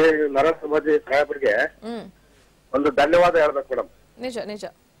ಮಂತ್ರಿ ನರೇಂದ್ರ ಮೋದಿ ಸಾಹೇಬ್ರಿಗೆ ಒಂದು ಧನ್ಯವಾದ ಹೇಳ್ಬೇಕು ಮೇಡಮ್. ನಿಜ ನಿಜ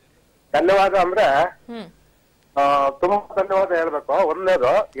ಧನ್ಯವಾದ ಅಂದ್ರೆ ತುಂಬಾ ಧನ್ಯವಾದ ಹೇಳ್ಬೇಕು.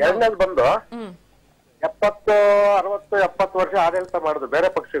 ಒಂದನೇದು. ಎರಡನೇದು ಬಂದು 70 ವರ್ಷ ಆಡಳಿತ ಮಾಡಿದ್ರು ಬೇರೆ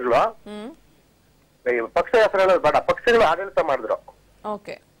ಪಕ್ಷಗಳು. ಪಕ್ಷ ಹೆಸರು ಹೇಳೋದು ಬೇಡ, ಪಕ್ಷಗಳು ಆಡಳಿತ ಮಾಡಿದ್ರು.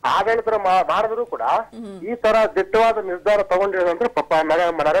 ಆಡಳಿತ ಮಾಡಿದ್ರು ಕೂಡ ಈ ತರ ದಿಟ್ಟವಾದ ನಿರ್ಧಾರ ತಗೊಂಡಿರೋದಂದ್ರೆ ಪಾಪ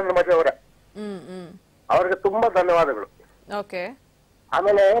ನರೇಂದ್ರ ಮೋದಿ ಅವರೇ. ಅವ್ರಿಗೆ ತುಂಬಾ ಧನ್ಯವಾದಗಳು.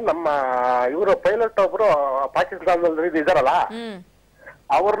 ಆಮೇಲೆ ನಮ್ಮ ಇವರು ಪೈಲಟ್ ಒಬ್ರು ಪಾಕಿಸ್ತಾನದಲ್ಲಿ ಇದಾರಲ್ಲ,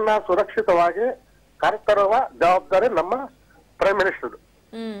 ಅವ್ರನ್ನ ಸುರಕ್ಷಿತವಾಗಿ ಕರೆತರುವ ಜವಾಬ್ದಾರಿ ನಮ್ಮ ಪ್ರೈಮ್ ಮಿನಿಸ್ಟರ್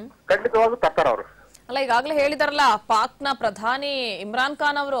ಖಂಡಿತವಾಗೂ ತರ್ತಾರ ಅವರು. ಅಲ್ಲ, ಈಗಾಗಲೇ ಹೇಳಿದಾರಲ್ಲ, ಪಾಕ್ನ ಪ್ರಧಾನಿ ಇಮ್ರಾನ್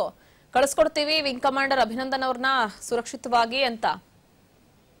ಖಾನ್ ಅವರು ಕಳಿಸ್ಕೊಡ್ತೀವಿ ವಿಂಗ್ ಕಮಾಂಡರ್ ಅಭಿನಂದನ್ ಅವ್ರನ್ನ ಸುರಕ್ಷಿತವಾಗಿ ಅಂತ.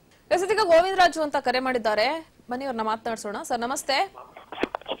 ಈಗ ಗೋವಿಂದರಾಜು ಅಂತ ಕರೆ ಮಾಡಿದ್ದಾರೆ, ಬನ್ನಿ ಅವ್ರನ್ನ ಮಾತನಾಡ್ಸೋಣ. ಸರ್ ನಮಸ್ತೆ.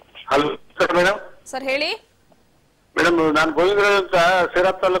 Hello madam. ಸರ್ ಹೇಳಿ. ಮೇಡಮ್ ನಾನು ಗೋವಿಂದರಾಜ್ ಅಂತ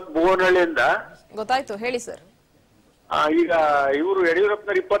ಸಿರಾ ತಾಲೂಕು ಭುವನಹಳ್ಳಿಯಿಂದ. ಗೊತ್ತಾಯ್ತು, ಹೇಳಿ ಸರ್. ಈಗ ಇವರು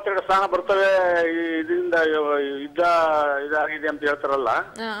ಯಡಿಯೂರಪ್ಪನವ್ರು 22 ಸ್ಥಾನ ಬರ್ತವೆ ಇದರಿಂದ ಇದಾಗಿದೆ ಅಂತ ಹೇಳ್ತಾರಲ್ಲ,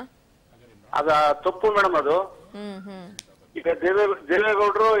 ಅದ ತಪ್ಪು ಮೇಡಮ್. ಅದು ಈಗ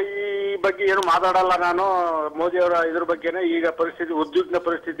ದೇವೇಗೌಡರು ಈ ಬಗ್ಗೆ ಏನು ಮಾತಾಡಲ್ಲ, ನಾನು ಮೋದಿ ಅವರ ಇದ್ರ ಬಗ್ಗೆನೆ ಈಗ ಪರಿಸ್ಥಿತಿ ಉದ್ವಿಗ್ನ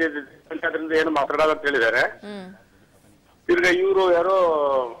ಪರಿಸ್ಥಿತಿ ಅದರಿಂದ ಏನು ಮಾತಾಡಲ್ಲ ಅಂತ ಹೇಳಿದ್ದಾರೆ. ಈಗ ಇವರು ಯಾರೋ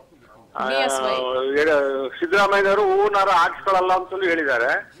ಸಿದ್ದರಾಮಯ್ಯನವರು ಹೂನಾರ ಹಾಕ್ಸ್ಕೊಳ್ಳಲ್ಲ ಅಂತಲೂ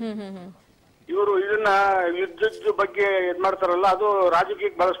ಹೇಳಿದ್ದಾರೆ. ಇವರು ಇದನ್ನ ಯುದ್ಧದ ಬಗ್ಗೆ ಇದ್ ಮಾಡ್ತಾರಲ್ಲ, ಅದು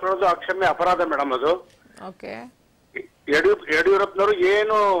ರಾಜಕೀಯಕ್ಕೆ ಬಳಸ್ಕೊಳ್ಳೋದು ಅಕ್ಷಮ್ಯ ಅಪರಾಧ ಮೇಡಮ್. ಅದು ಯಡಿಯೂರಪ್ಪನವರು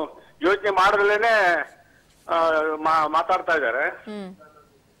ಏನು ಯೋಚನೆ ಮಾಡದಲೇನೆ ಮಾತಾಡ್ತಾ ಇದ್ದಾರೆ.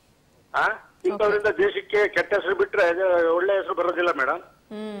 ಇಂಥವ್ರಿಂದ ದೇಶಕ್ಕೆ ಕೆಟ್ಟ ಹೆಸರು ಬಿಟ್ರೆ ಒಳ್ಳೆ ಹೆಸರು ಬರೋದಿಲ್ಲ ಮೇಡಮ್.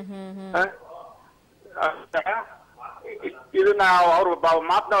 ಇದನ್ನ ಅವ್ರು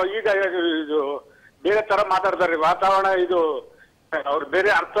ಮಾತನ್ನ ಈಗ ಇದು ಬೇರೆ ತರ ಮಾತಾಡ್ತಾರೆ. ವಾತಾವರಣ ಇದು ಅವ್ರು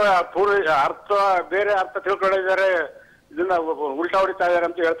ಬೇರೆ ಅರ್ಥ ಬೇರೆ ಅರ್ಥ ತಿಳ್ಕೊಂಡಿದ್ದಾರೆ, ಇದನ್ನ ಉಲ್ಟಾ ಹೊಡಿತಾ ಇದಾರೆ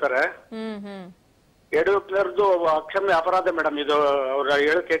ಅಂತ ಹೇಳ್ತಾರೆ. ಯಡಿಯೂರಪ್ಪನವ್ರದ್ದು ಅಕ್ಷಮ್ಯ ಅಪರಾಧ ಮೇಡಮ್ ಇದು, ಅವ್ರ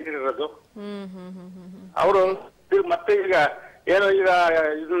ಹೇಳಿಕೆ ಇರೋದು. ಅವರು ಮತ್ತೆ ಈಗ ಏನು ಈಗ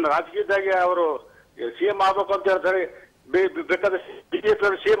ಇದನ್ನ ರಾಜಕೀಯದಾಗಿ ಅವರು ಸಿಎಂ ಆಗ್ಬೇಕು ಅಂತ ಹೇಳ್ತಾರೆ. ಬೇಕಾದ ಬಿಜೆಪಿ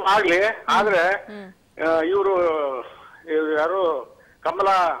ಅವರು ಸಿಎಂ ಆಗ್ಲಿ, ಆದ್ರೆ ಇವರು ಯಾರು ಕಮಲ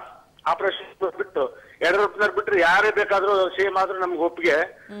ಆಪರೇಷನ್ ಬಿಟ್ಟು ಯಡಿಯೂರಪ್ಪನವ್ರು ಬಿಟ್ರೆ ಯಾರೇ ಬೇಕಾದ್ರೂ ಸಿಎಂ ಆದ್ರೂ ನಮ್ಗೆ ಒಪ್ಪಿಗೆ,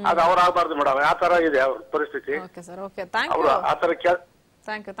 ಅದು ಅವ್ರಾಗಬಾರ್ದು ಮೇಡಮ್. ಆ ತರ ಇದೆ ಅವ್ರ ಪರಿಸ್ಥಿತಿ. ಅವರು ಆ ತರ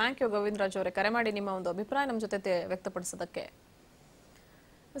ಥ್ಯಾಂಕ್ ಯು ಗೋವಿಂದರಾಜ್ ಅವರೇ, ಕರೆ ಮಾಡಿ ನಿಮ್ಮ ಒಂದು ಅಭಿಪ್ರಾಯ ನಮ್ಮ ಜೊತೆ ವ್ಯಕ್ತಪಡಿಸೋದಕ್ಕೆ.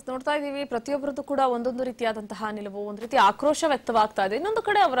 ನೋಡ್ತಾ ಇದೀವಿ, ಪ್ರತಿಯೊಬ್ಬರದ್ದು ಕೂಡ ಒಂದೊಂದು ರೀತಿಯಾದಂತಹ ನಿಲುವು, ಒಂದು ರೀತಿ ಆಕ್ರೋಶ ವ್ಯಕ್ತವಾಗ್ತಾ ಇದೆ. ಇನ್ನೊಂದು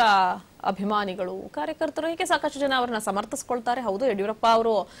ಕಡೆ ಅವರ ಅಭಿಮಾನಿಗಳು, ಕಾರ್ಯಕರ್ತರು ಹೀಗೆ ಸಾಕಷ್ಟು ಜನ ಅವರನ್ನ ಸಮರ್ಥಿಸ್ಕೊಳ್ತಾರೆ. ಹೌದು, ಯಡಿಯೂರಪ್ಪ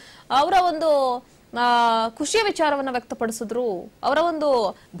ಅವರು ಅವರ ಒಂದು ಖುಷಿಯ ವಿಚಾರವನ್ನ ವ್ಯಕ್ತಪಡಿಸಿದ್ರು. ಅವರ ಒಂದು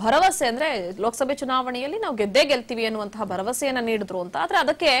ಭರವಸೆ ಅಂದ್ರೆ ಲೋಕಸಭೆ ಚುನಾವಣೆಯಲ್ಲಿ ನಾವು ಗೆದ್ದೇ ಗೆಲ್ತೀವಿ ಅನ್ನುವಂತಹ ಭರವಸೆಯನ್ನ ನೀಡಿದ್ರು ಅಂತ. ಆದ್ರೆ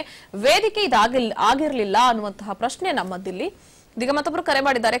ಅದಕ್ಕೆ ವೇದಿಕೆ ಆಗಿರ್ಲಿಲ್ಲ ಅನ್ನುವಂತಹ ಪ್ರಶ್ನೆ ನಮ್ಮದಿಲ್ಲಿ. ಇದೀಗ ಮತ್ತೊಬ್ರು ಕರೆ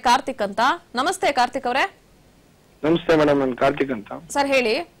ಮಾಡಿದ್ದಾರೆ, ಕಾರ್ತಿಕ್ ಅಂತ. ನಮಸ್ತೆ ಕಾರ್ತಿಕ್ ಅವರೇ. ನಮಸ್ತೆ ಮೇಡಮ್, ನಾನು ಕಾರ್ತಿಕ್ ಅಂತ. ಸರ್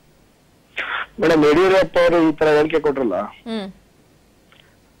ಹೇಳಿ. ಮೇಡಮ್, ಯಡಿಯೂರಪ್ಪ ಅವರು ಈ ತರ ಹೇಳಿಕೆ ಕೊಟ್ರಲ್ಲ,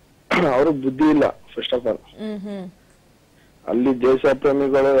 ಅವ್ರಿಗೆ ಬುದ್ಧಿ ಇಲ್ಲ ಫಸ್ಟ್ ಆಫ್ ಆಲ್. ಅಲ್ಲಿ ದೇಶ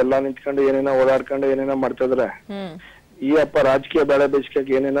ಪ್ರೇಮಿಗಳು ಎಲ್ಲಾ ನಿಂತ್ಕೊಂಡು ಏನೇನೋ ಓಡಾಡ್ಕೊಂಡು ಏನೇನೋ ಮಾಡ್ತಾ ಇದಾರೆ. ಈ ಅಪ್ಪ ರಾಜಕೀಯ ಬೇಳೆ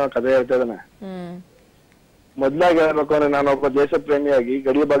ಬೇಸಿಗೆ ಏನೇನೋ ಕಥೆ ಹೇಳ್ತಾ ಇದ್ದಾನೆ. ಮೊದ್ಲಾಗಿ ಹೇಳ್ಬೇಕು ಅಂದ್ರೆ, ನಾನು ಒಬ್ಬ ದೇಶ ಪ್ರೇಮಿಯಾಗಿ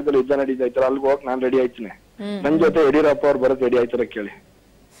ಗಡಿ ಭಾಗದಲ್ಲಿ ಯುದ್ಧ ನಡೀತಾ ಇದ್ದಾರೆ, ಅಲ್ಲಿಗೆ ಹೋಗಕ್ ನಾನ್ ರೆಡಿ ಆಯ್ತೀನಿ. ನನ್ ಜೊತೆ ಯಡಿಯೂರಪ್ಪ ಅವ್ರು ಬರೋಕ್ ರೆಡಿ ಆಯ್ತಾರ ಕೇಳಿ.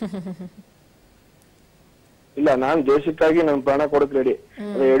 ಇಲ್ಲ, ನಾನ್ ದೇಶಕ್ಕಾಗಿ ನನ್ ಪ್ರಾಣ ಕೊಡಕ್ ರೆಡಿ,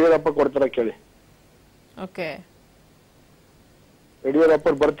 ಯಡಿಯೂರಪ್ಪ ಕೊಡ್ತಾರ ಕೇಳಿ. ಯಡಿಯೂರಪ್ಪ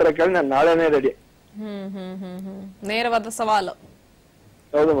ಅವ್ರು ಬರ್ತಾರ ಕೇಳಿ, ನಾನ್ ನಾಳೆನೆ ರೆಡಿ. ನೇರವಾದ ಸವಾಲು.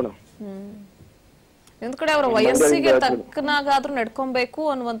 ಹೌದು ಮೇಡಮ್. ಒಂದ್ ಕಡೆ ಅವರ ವಯಸ್ಸಿಗೆ ತಕ್ಕನಾಗಾದ್ರೂ ನಡ್ಕೊಬೇಕು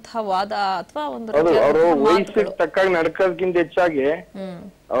ಅನ್ನುವಂತಹ ವಾದ ಅಥವಾ ಒಂದು ವಯಸ್ಸಿಗೆ ತಕ್ಕಾಗಿ ನಡ್ಕೋದಕ್ಕಿಂತ ಹೆಚ್ಚಾಗಿ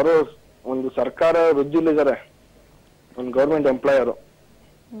ಅವರು ಒಂದು ಸರ್ಕಾರ ವೃದ್ಧಿಲಿದ್ದಾರೆ, ಒಂದು ಗೌರ್ಮೆಂಟ್ ಎಂಪ್ಲಾಯರು.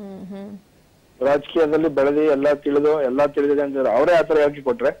 ರಾಜಕೀಯದಲ್ಲಿ ಬೆಳೆದಿ ಎಲ್ಲಾ ತಿಳಿದಿದೆ ಅಂತ ಅವರೇ ಆತರ ಹೇಳಿಕೆ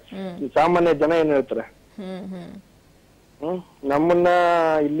ಕೊಟ್ರೆ ಸಾಮಾನ್ಯ ಜನ ಏನ್ ಹೇಳ್ತಾರೆ? ನಮ್ಮನ್ನ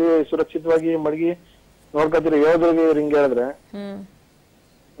ಇಲ್ಲಿ ಸುರಕ್ಷಿತವಾಗಿ ಮಡಗಿ ನೋಡ್ಕೊತಿರಿ ಯೋಧರಿಗೆ ಇವ್ರು ಹಿಂಗೆ ಹೇಳಿದ್ರೆ,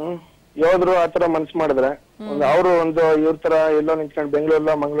 ಯೋಧರು ಆತರ ಮನ್ಸ್ ಮಾಡಿದ್ರೆ ಅವರು ಒಂದು ಇವ್ರ ತರ ಎಲ್ಲೋ ನಿಂತ್ಕೊಂಡು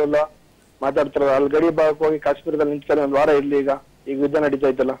ಬೆಂಗಳೂರಲ್ಲ ಮಂಗಳೂರಲ್ಲ ಮಾತಾಡ್ತಾರ. ಅಲ್ಲಿ ಗಡಿ ಭಾಗಕ್ಕೆ ಹೋಗಿ ಕಾಶ್ಮೀರದಲ್ಲಿ ನಿಂತ್ಕೊಂಡು ಒಂದ್ ವಾರ ಇರ್ಲಿ. ಈಗ ಯುದ್ಧ ನಡೀತಾ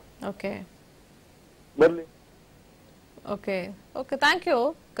ಇತ್ತಲ್ಲ, ಬರ್ಲಿ. ಓಕೆ ಥ್ಯಾಂಕ್ ಯು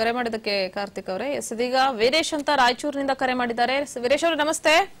ಕರೆ ಮಾಡಿದಕ್ಕೆ ಕಾರ್ತಿಕ್ ಅವರೇ. ಇದೀಗ ವೀರೇಶ್ ಅಂತ ರಾಯಚೂರಿನಿಂದ ಕರೆ ಮಾಡಿದ್ದಾರೆ. ವೀರೇಶ್ ಅವರು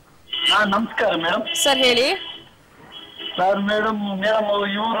ನಮಸ್ತೆ. ನಮಸ್ಕಾರ ಮೇಡಮ್. ಸರ್ ಹೇಳಿ. ಸರ್ ಮೇಡಮ್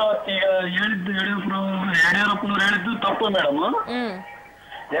ಇವರು ಈಗ ಹೇಳಿದ್ದು ಯಡಿಯೂರಪ್ಪನವ್ರು ಹೇಳಿದ್ದು ತಪ್ಪು ಮೇಡಮ್.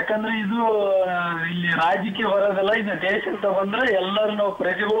 ಯಾಕಂದ್ರೆ ಇದು ಇಲ್ಲಿ ರಾಜ್ಯಕ್ಕೆ ಬರೋದಲ್ಲ, ಇದು ದೇಶ ಅಂತ ಬಂದ್ರೆ ಎಲ್ಲರೂ ನಾವು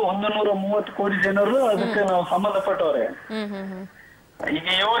ಪ್ರಜೆಗಳು 130 ಕೋಟಿ ಜನರು ಅದಕ್ಕೆ ನಾವು ಸಂಬಂಧಪಟ್ಟವ್ರೆ. ಈಗ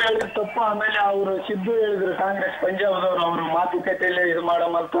ಇವ್ರು ಹೇಳಿದ್ರು ತಪ್ಪು. ಆಮೇಲೆ ಅವರು ಸಿದ್ದು ಹೇಳಿದ್ರು ಕಾಂಗ್ರೆಸ್ ಪಂಜಾಬದವರು ಅವರು ಮಾತುಕತೆಯಲ್ಲಿ ಇದು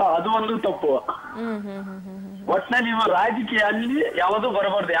ಮಾಡಮಂತ, ಅದು ಒಂದು ತಪ್ಪು. ಒಟ್ನಲ್ಲಿ ನೀವು ರಾಜಕೀಯ ಅಲ್ಲಿ ಯಾವುದು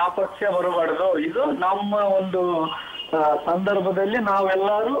ಬರಬಾರ್ದು, ಯಾವ ಪಕ್ಷ ಬರಬಾರ್ದು. ಇದು ನಮ್ಮ ಒಂದು ಸಂದರ್ಭದಲ್ಲಿ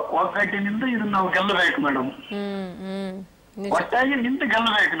ನಾವೆಲ್ಲರೂ ಒಗ್ಗಟ್ಟಿನಿಂದ ಇದನ್ನ ನಾವು ಗೆಲ್ಲಬೇಕು ಮೇಡಮ್. ಒಟ್ಟಾಗಿ ನಿಂತು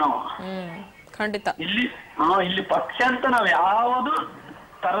ಗೆಲ್ಲಬೇಕು ನಾವು. ಖಂಡಿತ ಇಲ್ಲಿ ಪಕ್ಷ ಅಂತ ನಾವ್ ಯಾವುದು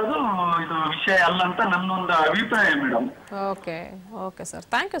ತರದು ಇದು ವಿಷಯ ಅಲ್ಲ ಅಂತ ನನ್ನೊಂದು ಅಭಿಪ್ರಾಯ madam. Okay okay sir,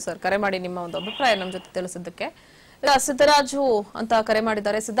 thank you sir ಕರೆ ಮಾಡಿ ನಿಮ್ಮ ಒಂದು ಅಭಿಪ್ರಾಯ ನಮ್ಮ ಜೊತೆ ತಿಳಿಸಿದ್ದಕ್ಕೆ. ಈಗ ಸಿದ್ದರಾಜು ಅಂತ ಕರೆ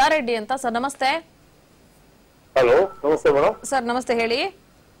ಮಾಡಿದ್ದಾರೆ, ಸಿದ್ದಾರೆಡ್ಡಿ ಅಂತ. ಸರ್ ನಮಸ್ತೆ. ಹಲೋ ನಮಸ್ತೆ ಮೇಡಮ್. ಸರ್ ನಮಸ್ತೆ, ಹೇಳಿ.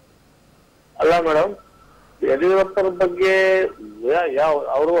 ಅಲ್ಲ ಮೇಡಮ್, ಯಡಿಯೂರಪ್ಪರ ಬಗ್ಗೆ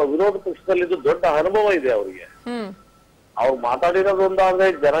ಅವರು ವಿರೋಧ ಪಕ್ಷದಲ್ಲಿದ್ದು ದೊಡ್ಡ ಅನುಭವ ಇದೆ ಅವರಿಗೆ. ಅವ್ರು ಮಾತಾಡಿರೋದು ಒಂದಾದ್ರೆ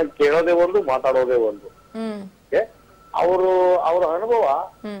ಜನ ಕೇಳೋದೇ ಒಂದು, ಮಾತಾಡೋದೇ ಒಂದು. ಅವರ ಅನುಭವ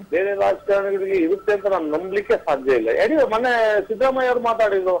ಬೇರೆ ರಾಜಕಾರಣಿಗಳಿಗೆ ಇರುತ್ತೆ ಅಂತ ನಾನು ನಂಬಲಿಕ್ಕೆ ಸಾಧ್ಯ ಇಲ್ಲ. ಯಡಿಯೂರಪ್ಪ ಮೊನ್ನೆ ಸಿದ್ದರಾಮಯ್ಯ ಅವ್ರು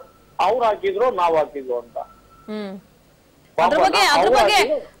ಮಾತಾಡಿದ್ರು, ಅವ್ರು ಹಾಕಿದ್ರು ನಾವ್ ಹಾಕಿದ್ರು ಅಂತ.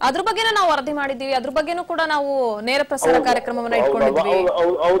 ಅದ್ರ ಬಗ್ಗೆ ನಾವು ವರದಿ ಮಾಡಿದೀವಿ, ಅದ್ರ ಬಗ್ಗೆನೂ ಕೂಡ ನಾವು ನೇರ ಪ್ರಸಾರ ಕಾರ್ಯಕ್ರಮವನ್ನ ಇಟ್ಕೊಂಡಿದ್ವಿ.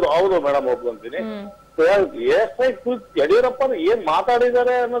 ಹೌದು ಮೇಡಮ್, ಒಪ್ಕೊಂತೀನಿ. ಯಡಿಯೂರಪ್ಪ ಏನ್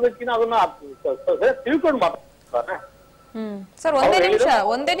ಮಾತಾಡಿದ್ದಾರೆ ಅನ್ನೋದಕ್ಕಿಂತ ಅದನ್ನ ತಿಳ್ಕೊಂಡು ಮಾತಾಡ್ತಾರೆ. ಸರ್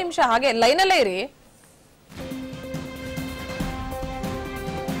ಒಂದೇ ನಿಮಿಷ ಹಾಗೆ ಲೈನ್ ಅಲ್ಲೇ ಇರಿ.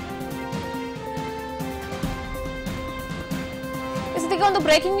 ಇದೀಗ ಒಂದು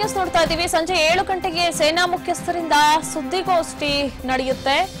ಬ್ರೇಕಿಂಗ್ ನ್ಯೂಸ್ ನೋಡ್ತಾ ಇದ್ದೀವಿ. ಸಂಜೆ 7 ಗಂಟೆಗೆ ಸೇನಾ ಮುಖ್ಯಸ್ಥರಿಂದ ಸುದ್ದಿಗೋಷ್ಠಿ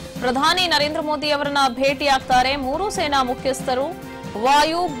ನಡೆಯುತ್ತೆ. ಪ್ರಧಾನಿ ನರೇಂದ್ರ ಮೋದಿ ಅವರನ್ನ ಭೇಟಿಯಾಗ್ತಾರೆ 3 ಸೇನಾ ಮುಖ್ಯಸ್ಥರು,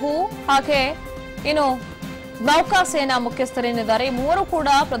 ವಾಯು, ಭೂ ಹಾಗೆ ಇನ್ನು ನೌಕಾ ಸೇನಾ ಮುಖ್ಯಸ್ಥರೇನಿದ್ದಾರೆ. 3 ಕೂಡ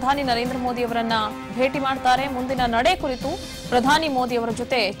ಪ್ರಧಾನಿ ನರೇಂದ್ರ ಮೋದಿ ಅವರನ್ನ ಭೇಟಿ ಮಾಡ್ತಾರೆ. ಮುಂದಿನ ನಡೆ ಕುರಿತು ಪ್ರಧಾನಿ ಮೋದಿ ಅವರ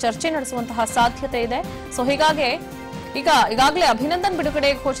ಜೊತೆ ಚರ್ಚೆ ನಡೆಸುವಂತಹ ಸಾಧ್ಯತೆ ಇದೆ. ಸೊ ಹೀಗಾಗಿ ಈಗಾಗಲೇ ಅಭಿನಂದನ್ ಬಿಡುಗಡೆ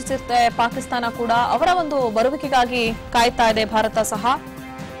ಘೋಷಿಸಿರುತ್ತೆ ಪಾಕಿಸ್ತಾನ ಕೂಡ. ಅವರ ಒಂದು ಬರುವಿಕೆಗಾಗಿ ಕಾಯ್ತಾ ಇದೆ ಭಾರತ ಸಹ.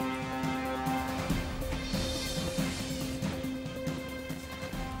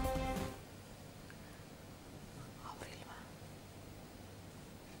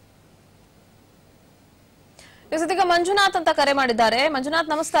 ಈಗ ಮಂಜುನಾಥ್ ಅಂತ ಕರೆ ಮಾಡಿದ್ದಾರೆ. ಮಂಜುನಾಥ್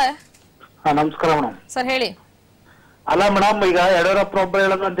ನಮಸ್ತೆ. ನಮಸ್ಕಾರ ಮೇಡಮ್. ಸರ್ ಹೇಳಿ. ಅಲ್ಲ ಮೇಡಮ್, ಈಗ ಯಡಿಯೂರಪ್ಪ ಒಬ್ಬ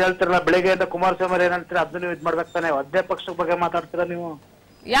ಹೇಳೋದು ಅಂತ ಹೇಳ್ತಿರಲ್ಲ, ಬೆಳಿಗ್ಗೆಯಿಂದ ಕುಮಾರಸ್ವಾಮಿ ಏನ್ ಹೇಳ್ತೀರಾ ಅದನ್ನ ನೀವು ಇದ್ ಮಾಡ್ಬೇಕು ತಾನೆ. ಅದೇ ಪಕ್ಷದ ಬಗ್ಗೆ ಮಾತಾಡ್ತೀರಾ ನೀವು?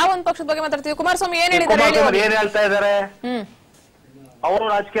 ಯಾವ ಒಂದು ಪಕ್ಷದ ಬಗ್ಗೆ ಮಾತಾಡ್ತೀವಿ? ಕುಮಾರಸ್ವಾಮಿ ಏನ್ ಹೇಳಿದ್ದಾರೆ? ಏನ್ ಹೇಳ್ತಾ ಇದಾರೆ? ಅವರು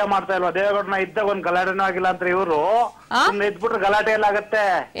ರಾಜಕೀಯ ಮಾಡ್ತಾ ಇಲ್ವಾ? ದೇವೇಗೌಡನ ಇದ್ದಾಗ ಒಂದ್ ಗಲಾಟೆನೂ ಆಗಿಲ್ಲ ಅಂತ ಇವರು ಇದ್ಬಿಟ್ರೆ ಗಲಾಟೆ ಎಲ್ಲ ಆಗತ್ತೆ.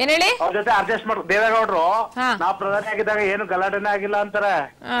 ಏನ್ ಹೇಳಿ? ಅವ್ರ ಜೊತೆ ಅಡ್ಜಸ್ಟ್ ಮಾಡ್ ದೇವೇಗೌಡರು ನಾವ್ ಪ್ರಧಾನಿ ಆಗಿದ್ದಾಗ ಏನು ಗಲಾಟೆನೇ ಆಗಿಲ್ಲ ಅಂತಾರೆ.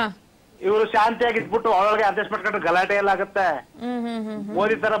 ಇವರು ಶಾಂತಿಯಾಗಿ ಇದ್ಬಿಟ್ಟು ಒಳಗೆ ಅಡ್ಜಸ್ಟ್ ಮಾಡ್ಕೊಂಡ್ರೆ ಗಲಾಟೆ ಎಲ್ಲ ಆಗುತ್ತೆ.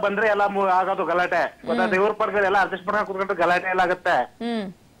 ಮೋದಿ ತರ ಬಂದ್ರೆ ಎಲ್ಲ ಆಗೋದು ಗಲಾಟೆ. ಗೊತ್ತಾಯ್ತು? ಇವ್ರ ಪರ್ಗ ಎಲ್ಲ ಅಡ್ಜಸ್ಟ್ ಮಾಡ್ಕೊಂಡು ಕೂತ್ಕೊಂಡ್ರೆ ಗಲಾಟೆ ಎಲ್ಲ ಆಗುತ್ತೆ.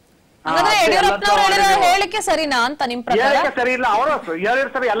 ಹೇಳಿಕೆ ಸರಿನಾ ಅಂತ ನಿಮ್ ಪ್ರಕಾರ? ಸರಿ ಇಲ್ಲ, ಅವರು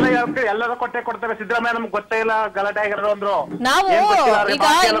ಹೇಳಿರ್ತಾರೆ ಎಲ್ಲರೂ ಕೊಡ್ತಾರೆ. ಸಿದ್ದರಾಮಯ್ಯ ನಮ್ಗೆ ಗೊತ್ತೇ ಇಲ್ಲ ಗಲಾಟೆ ಆಗಿರೋದು ಅಂದ್ರು. ನಾವು ಈಗ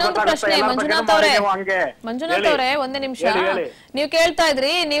ಇನ್ನೊಂದು ಪ್ರಶ್ನೆ ಮಂಜುನಾಥ್ ಅವರೇ ಒಂದೇ ನಿಮಿಷ. ನೀವು ಕೇಳ್ತಾ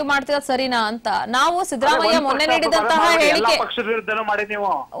ಇದ್ರಿ ನೀವು ಮಾಡ್ತಿರೋದು ಸರಿನಾ ಅಂತ. ನಾವು ಸಿದ್ದರಾಮಯ್ಯ ಮೊನ್ನೆ ನೀಡಿದಂತಹ ಹೇಳಿಕೆ ಪಕ್ಷದ ವಿರುದ್ಧನೂ ಮಾಡಿ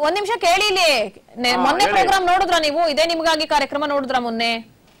ನೀವು ಒಂದ್ ನಿಮಿಷ ಕೇಳಿ. ಇಲ್ಲಿ ಮೊನ್ನೆ ಪ್ರೋಗ್ರಾಮ್ ನೋಡಿದ್ರ ನೀವು? ಇದೇ ನಿಮ್ಗಾಗಿ ಕಾರ್ಯಕ್ರಮ ನೋಡಿದ್ರ ಮೊನ್ನೆ?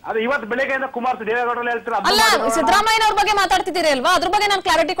 ಅದು ಇವತ್ತು ಬೆಳಿಗ್ಗೆಯಿಂದ ದೇವೇಗೌಡರು ಹೇಳ್ತಾರೆ. ಅಲ್ಲ, ಸಿದ್ದರಾಮಯ್ಯನವ್ರ ಬಗ್ಗೆ ಮಾತಾಡ್ತಿದ್ದೀರಿ ಅಲ್ವಾ? ಅದ್ರ ಬಗ್ಗೆ ನಾನು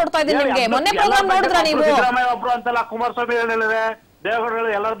ಕ್ಲಾರಿಟಿ ಕೊಡ್ತಾ ಇದ್ದೀನಿ ನಿಮ್ಗೆ. ಮೊನ್ನೆ ಪ್ರೋಗ್ರಾಮ್ ನೋಡಿದ್ರ ನೀವು? ಸಿದ್ದರಾಮಯ್ಯ ಒಬ್ರು ಅಂತಲ್ಲ, ಕುಮಾರಸ್ವಾಮಿ ಹೇಳಿದ್ರೆ ದೇವೇಗೌಡರು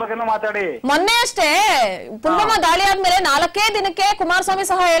ಎಲ್ಲರ ಬಗ್ಗೆನೂ ಮಾತಾಡಿ. ಮೊನ್ನೆ ಅಷ್ಟೇ ಪುಲ್ವಾಮಾ ದಾಳಿ ಆದ್ಮೇಲೆ 4 ದಿನಕ್ಕೆ ಕುಮಾರಸ್ವಾಮಿ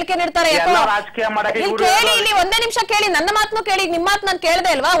ಸಹ ಹೇಳಿಕೆ ನೀಡ್ತಾರೆ. ರಾಜಕೀಯ ಮಾಡಕ್ಕೆ ಕೇಳಿ, ಇಲ್ಲಿ ಒಂದೇ ನಿಮಿಷ ಕೇಳಿ, ನನ್ನ ಮಾತನ್ನು ಕೇಳಿ. ನಿಮ್ ಮಾತು ನಾನು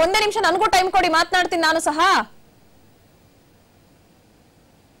ಕೇಳ್ದೆ ಅಲ್ವಾ? ಒಂದೇ ನಿಮಿಷ ನನಗೂ ಟೈಮ್ ಕೊಡಿ, ಮಾತನಾಡ್ತೀನಿ ನಾನು ಸಹ.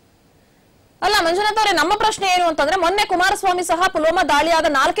 ಅಲ್ಲ ಮಂಜುನಾಥ್ ಅವರೇ, ನಮ್ಮ ಪ್ರಶ್ನೆ ಏನು ಅಂತಂದ್ರೆ, ಮೊನ್ನೆ ಕುಮಾರಸ್ವಾಮಿ ಸಹ ಪುಲ್ವಾಮಾ ದಾಳಿ ಆದ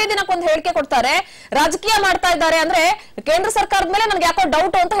 4 ದಿನಕ್ಕೊಂದು ಹೇಳಿಕೆ ಕೊಡ್ತಾರೆ. ರಾಜಕೀಯ ಮಾಡ್ತಾ ಇದ್ದಾರೆ ಅಂದ್ರೆ ಕೇಂದ್ರ ಸರ್ಕಾರದ ಮೇಲೆ ನನ್ಗೆ ಯಾಕೋ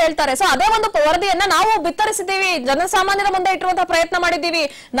ಡೌಟ್ ಅಂತ ಹೇಳ್ತಾರೆ. ಸೊ ಅದೇ ಒಂದು ವರದಿಯನ್ನ ನಾವು ಬಿತ್ತರಿಸಿದ್ದೀವಿ, ಜನಸಾಮಾನ್ಯರ ಮುಂದೆ ಇಟ್ಟಿರುವಂತಹ ಪ್ರಯತ್ನ ಮಾಡಿದ್ದೀವಿ.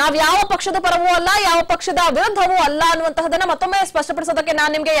 ನಾವ್ ಯಾವ ಪಕ್ಷದ ಪರವೂ ಅಲ್ಲ, ಯಾವ ಪಕ್ಷದ ವಿರುದ್ಧವೂ ಅಲ್ಲ ಅನ್ನುವಂತಹದನ್ನ ಮತ್ತೊಮ್ಮೆ ಸ್ಪಷ್ಟಪಡಿಸೋದಕ್ಕೆ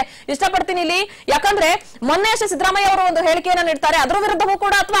ನಾನು ನಿಮ್ಗೆ ಇಷ್ಟಪಡ್ತೀನಿ ಇಲ್ಲಿ. ಯಾಕಂದ್ರೆ ಮೊನ್ನೆ ಅಷ್ಟೇ ಸಿದ್ದರಾಮಯ್ಯ ಅವರು ಒಂದು ಹೇಳಿಕೆಯನ್ನ ನೀಡ್ತಾರೆ, ಅದರ ವಿರುದ್ಧವೂ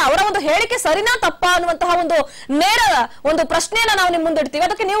ಕೂಡ ಅಥವಾ ಅವರ ಒಂದು ಹೇಳಿಕೆ ಸರಿನಾ ತಪ್ಪಾ ಅನ್ನುವಂತಹ ಒಂದು ನೇರ ಒಂದು ಪ್ರಶ್ನೆಯನ್ನ ನಾವು ನಿಮ್ ಮುಂದೆ ಇಡ್ತೀವಿ.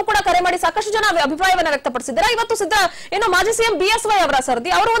 ಅದಕ್ಕೆ ನೀವು ಕೂಡ ಕರೆ ಮಾಡಿ ಸಾಕಷ್ಟು ಜನ ಅಭಿಪ್ರಾಯವನ್ನ ವ್ಯಕ್ತಪಡಿಸಿದ್ದಾರೆ. ಇವತ್ತು ಏನು ಮಾಜಿ ಸಿಎಂ BSY ಅವರ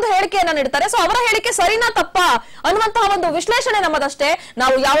ಸರದಿ ಅವರು ಒಂದು ಹೇಳಿಕೆಯನ್ನ ನೀಡ್ತಾರೆ. ಸೊ ಅವರ ಹೇಳಿಕೆ ಸರಿನಾ ತಪ್ಪಾ ಅನ್ನುವಂತಹ ಒಂದು ವಿಶ್ಲೇಷಣೆ ನಮ್ಮದಷ್ಟೇ.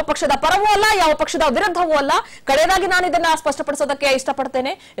 ನಾವು ಯಾವ ಪಕ್ಷದ ಪರವೂ ಅಲ್ಲ, ಯಾವ ಪಕ್ಷದ ವಿರುದ್ಧವೂ ಅಲ್ಲ. ಕಡೆಯದಾಗಿ ನಾನು ಇದನ್ನ ಸ್ಪಷ್ಟಪಡಿಸೋದಕ್ಕೆ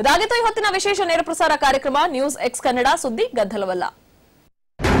ಇಷ್ಟಪಡ್ತೇನೆ. ಇದಾಗಿತ್ತು ಇವತ್ತಿನ ವಿಶೇಷ ನೇರ ಪ್ರಸಾರ ಕಾರ್ಯಕ್ರಮ ನ್ಯೂಸ್ ಎಕ್ಸ್ ಕನ್ನಡ, ಸುದ್ದಿ ಗದ್ದಲವಲ್ಲ.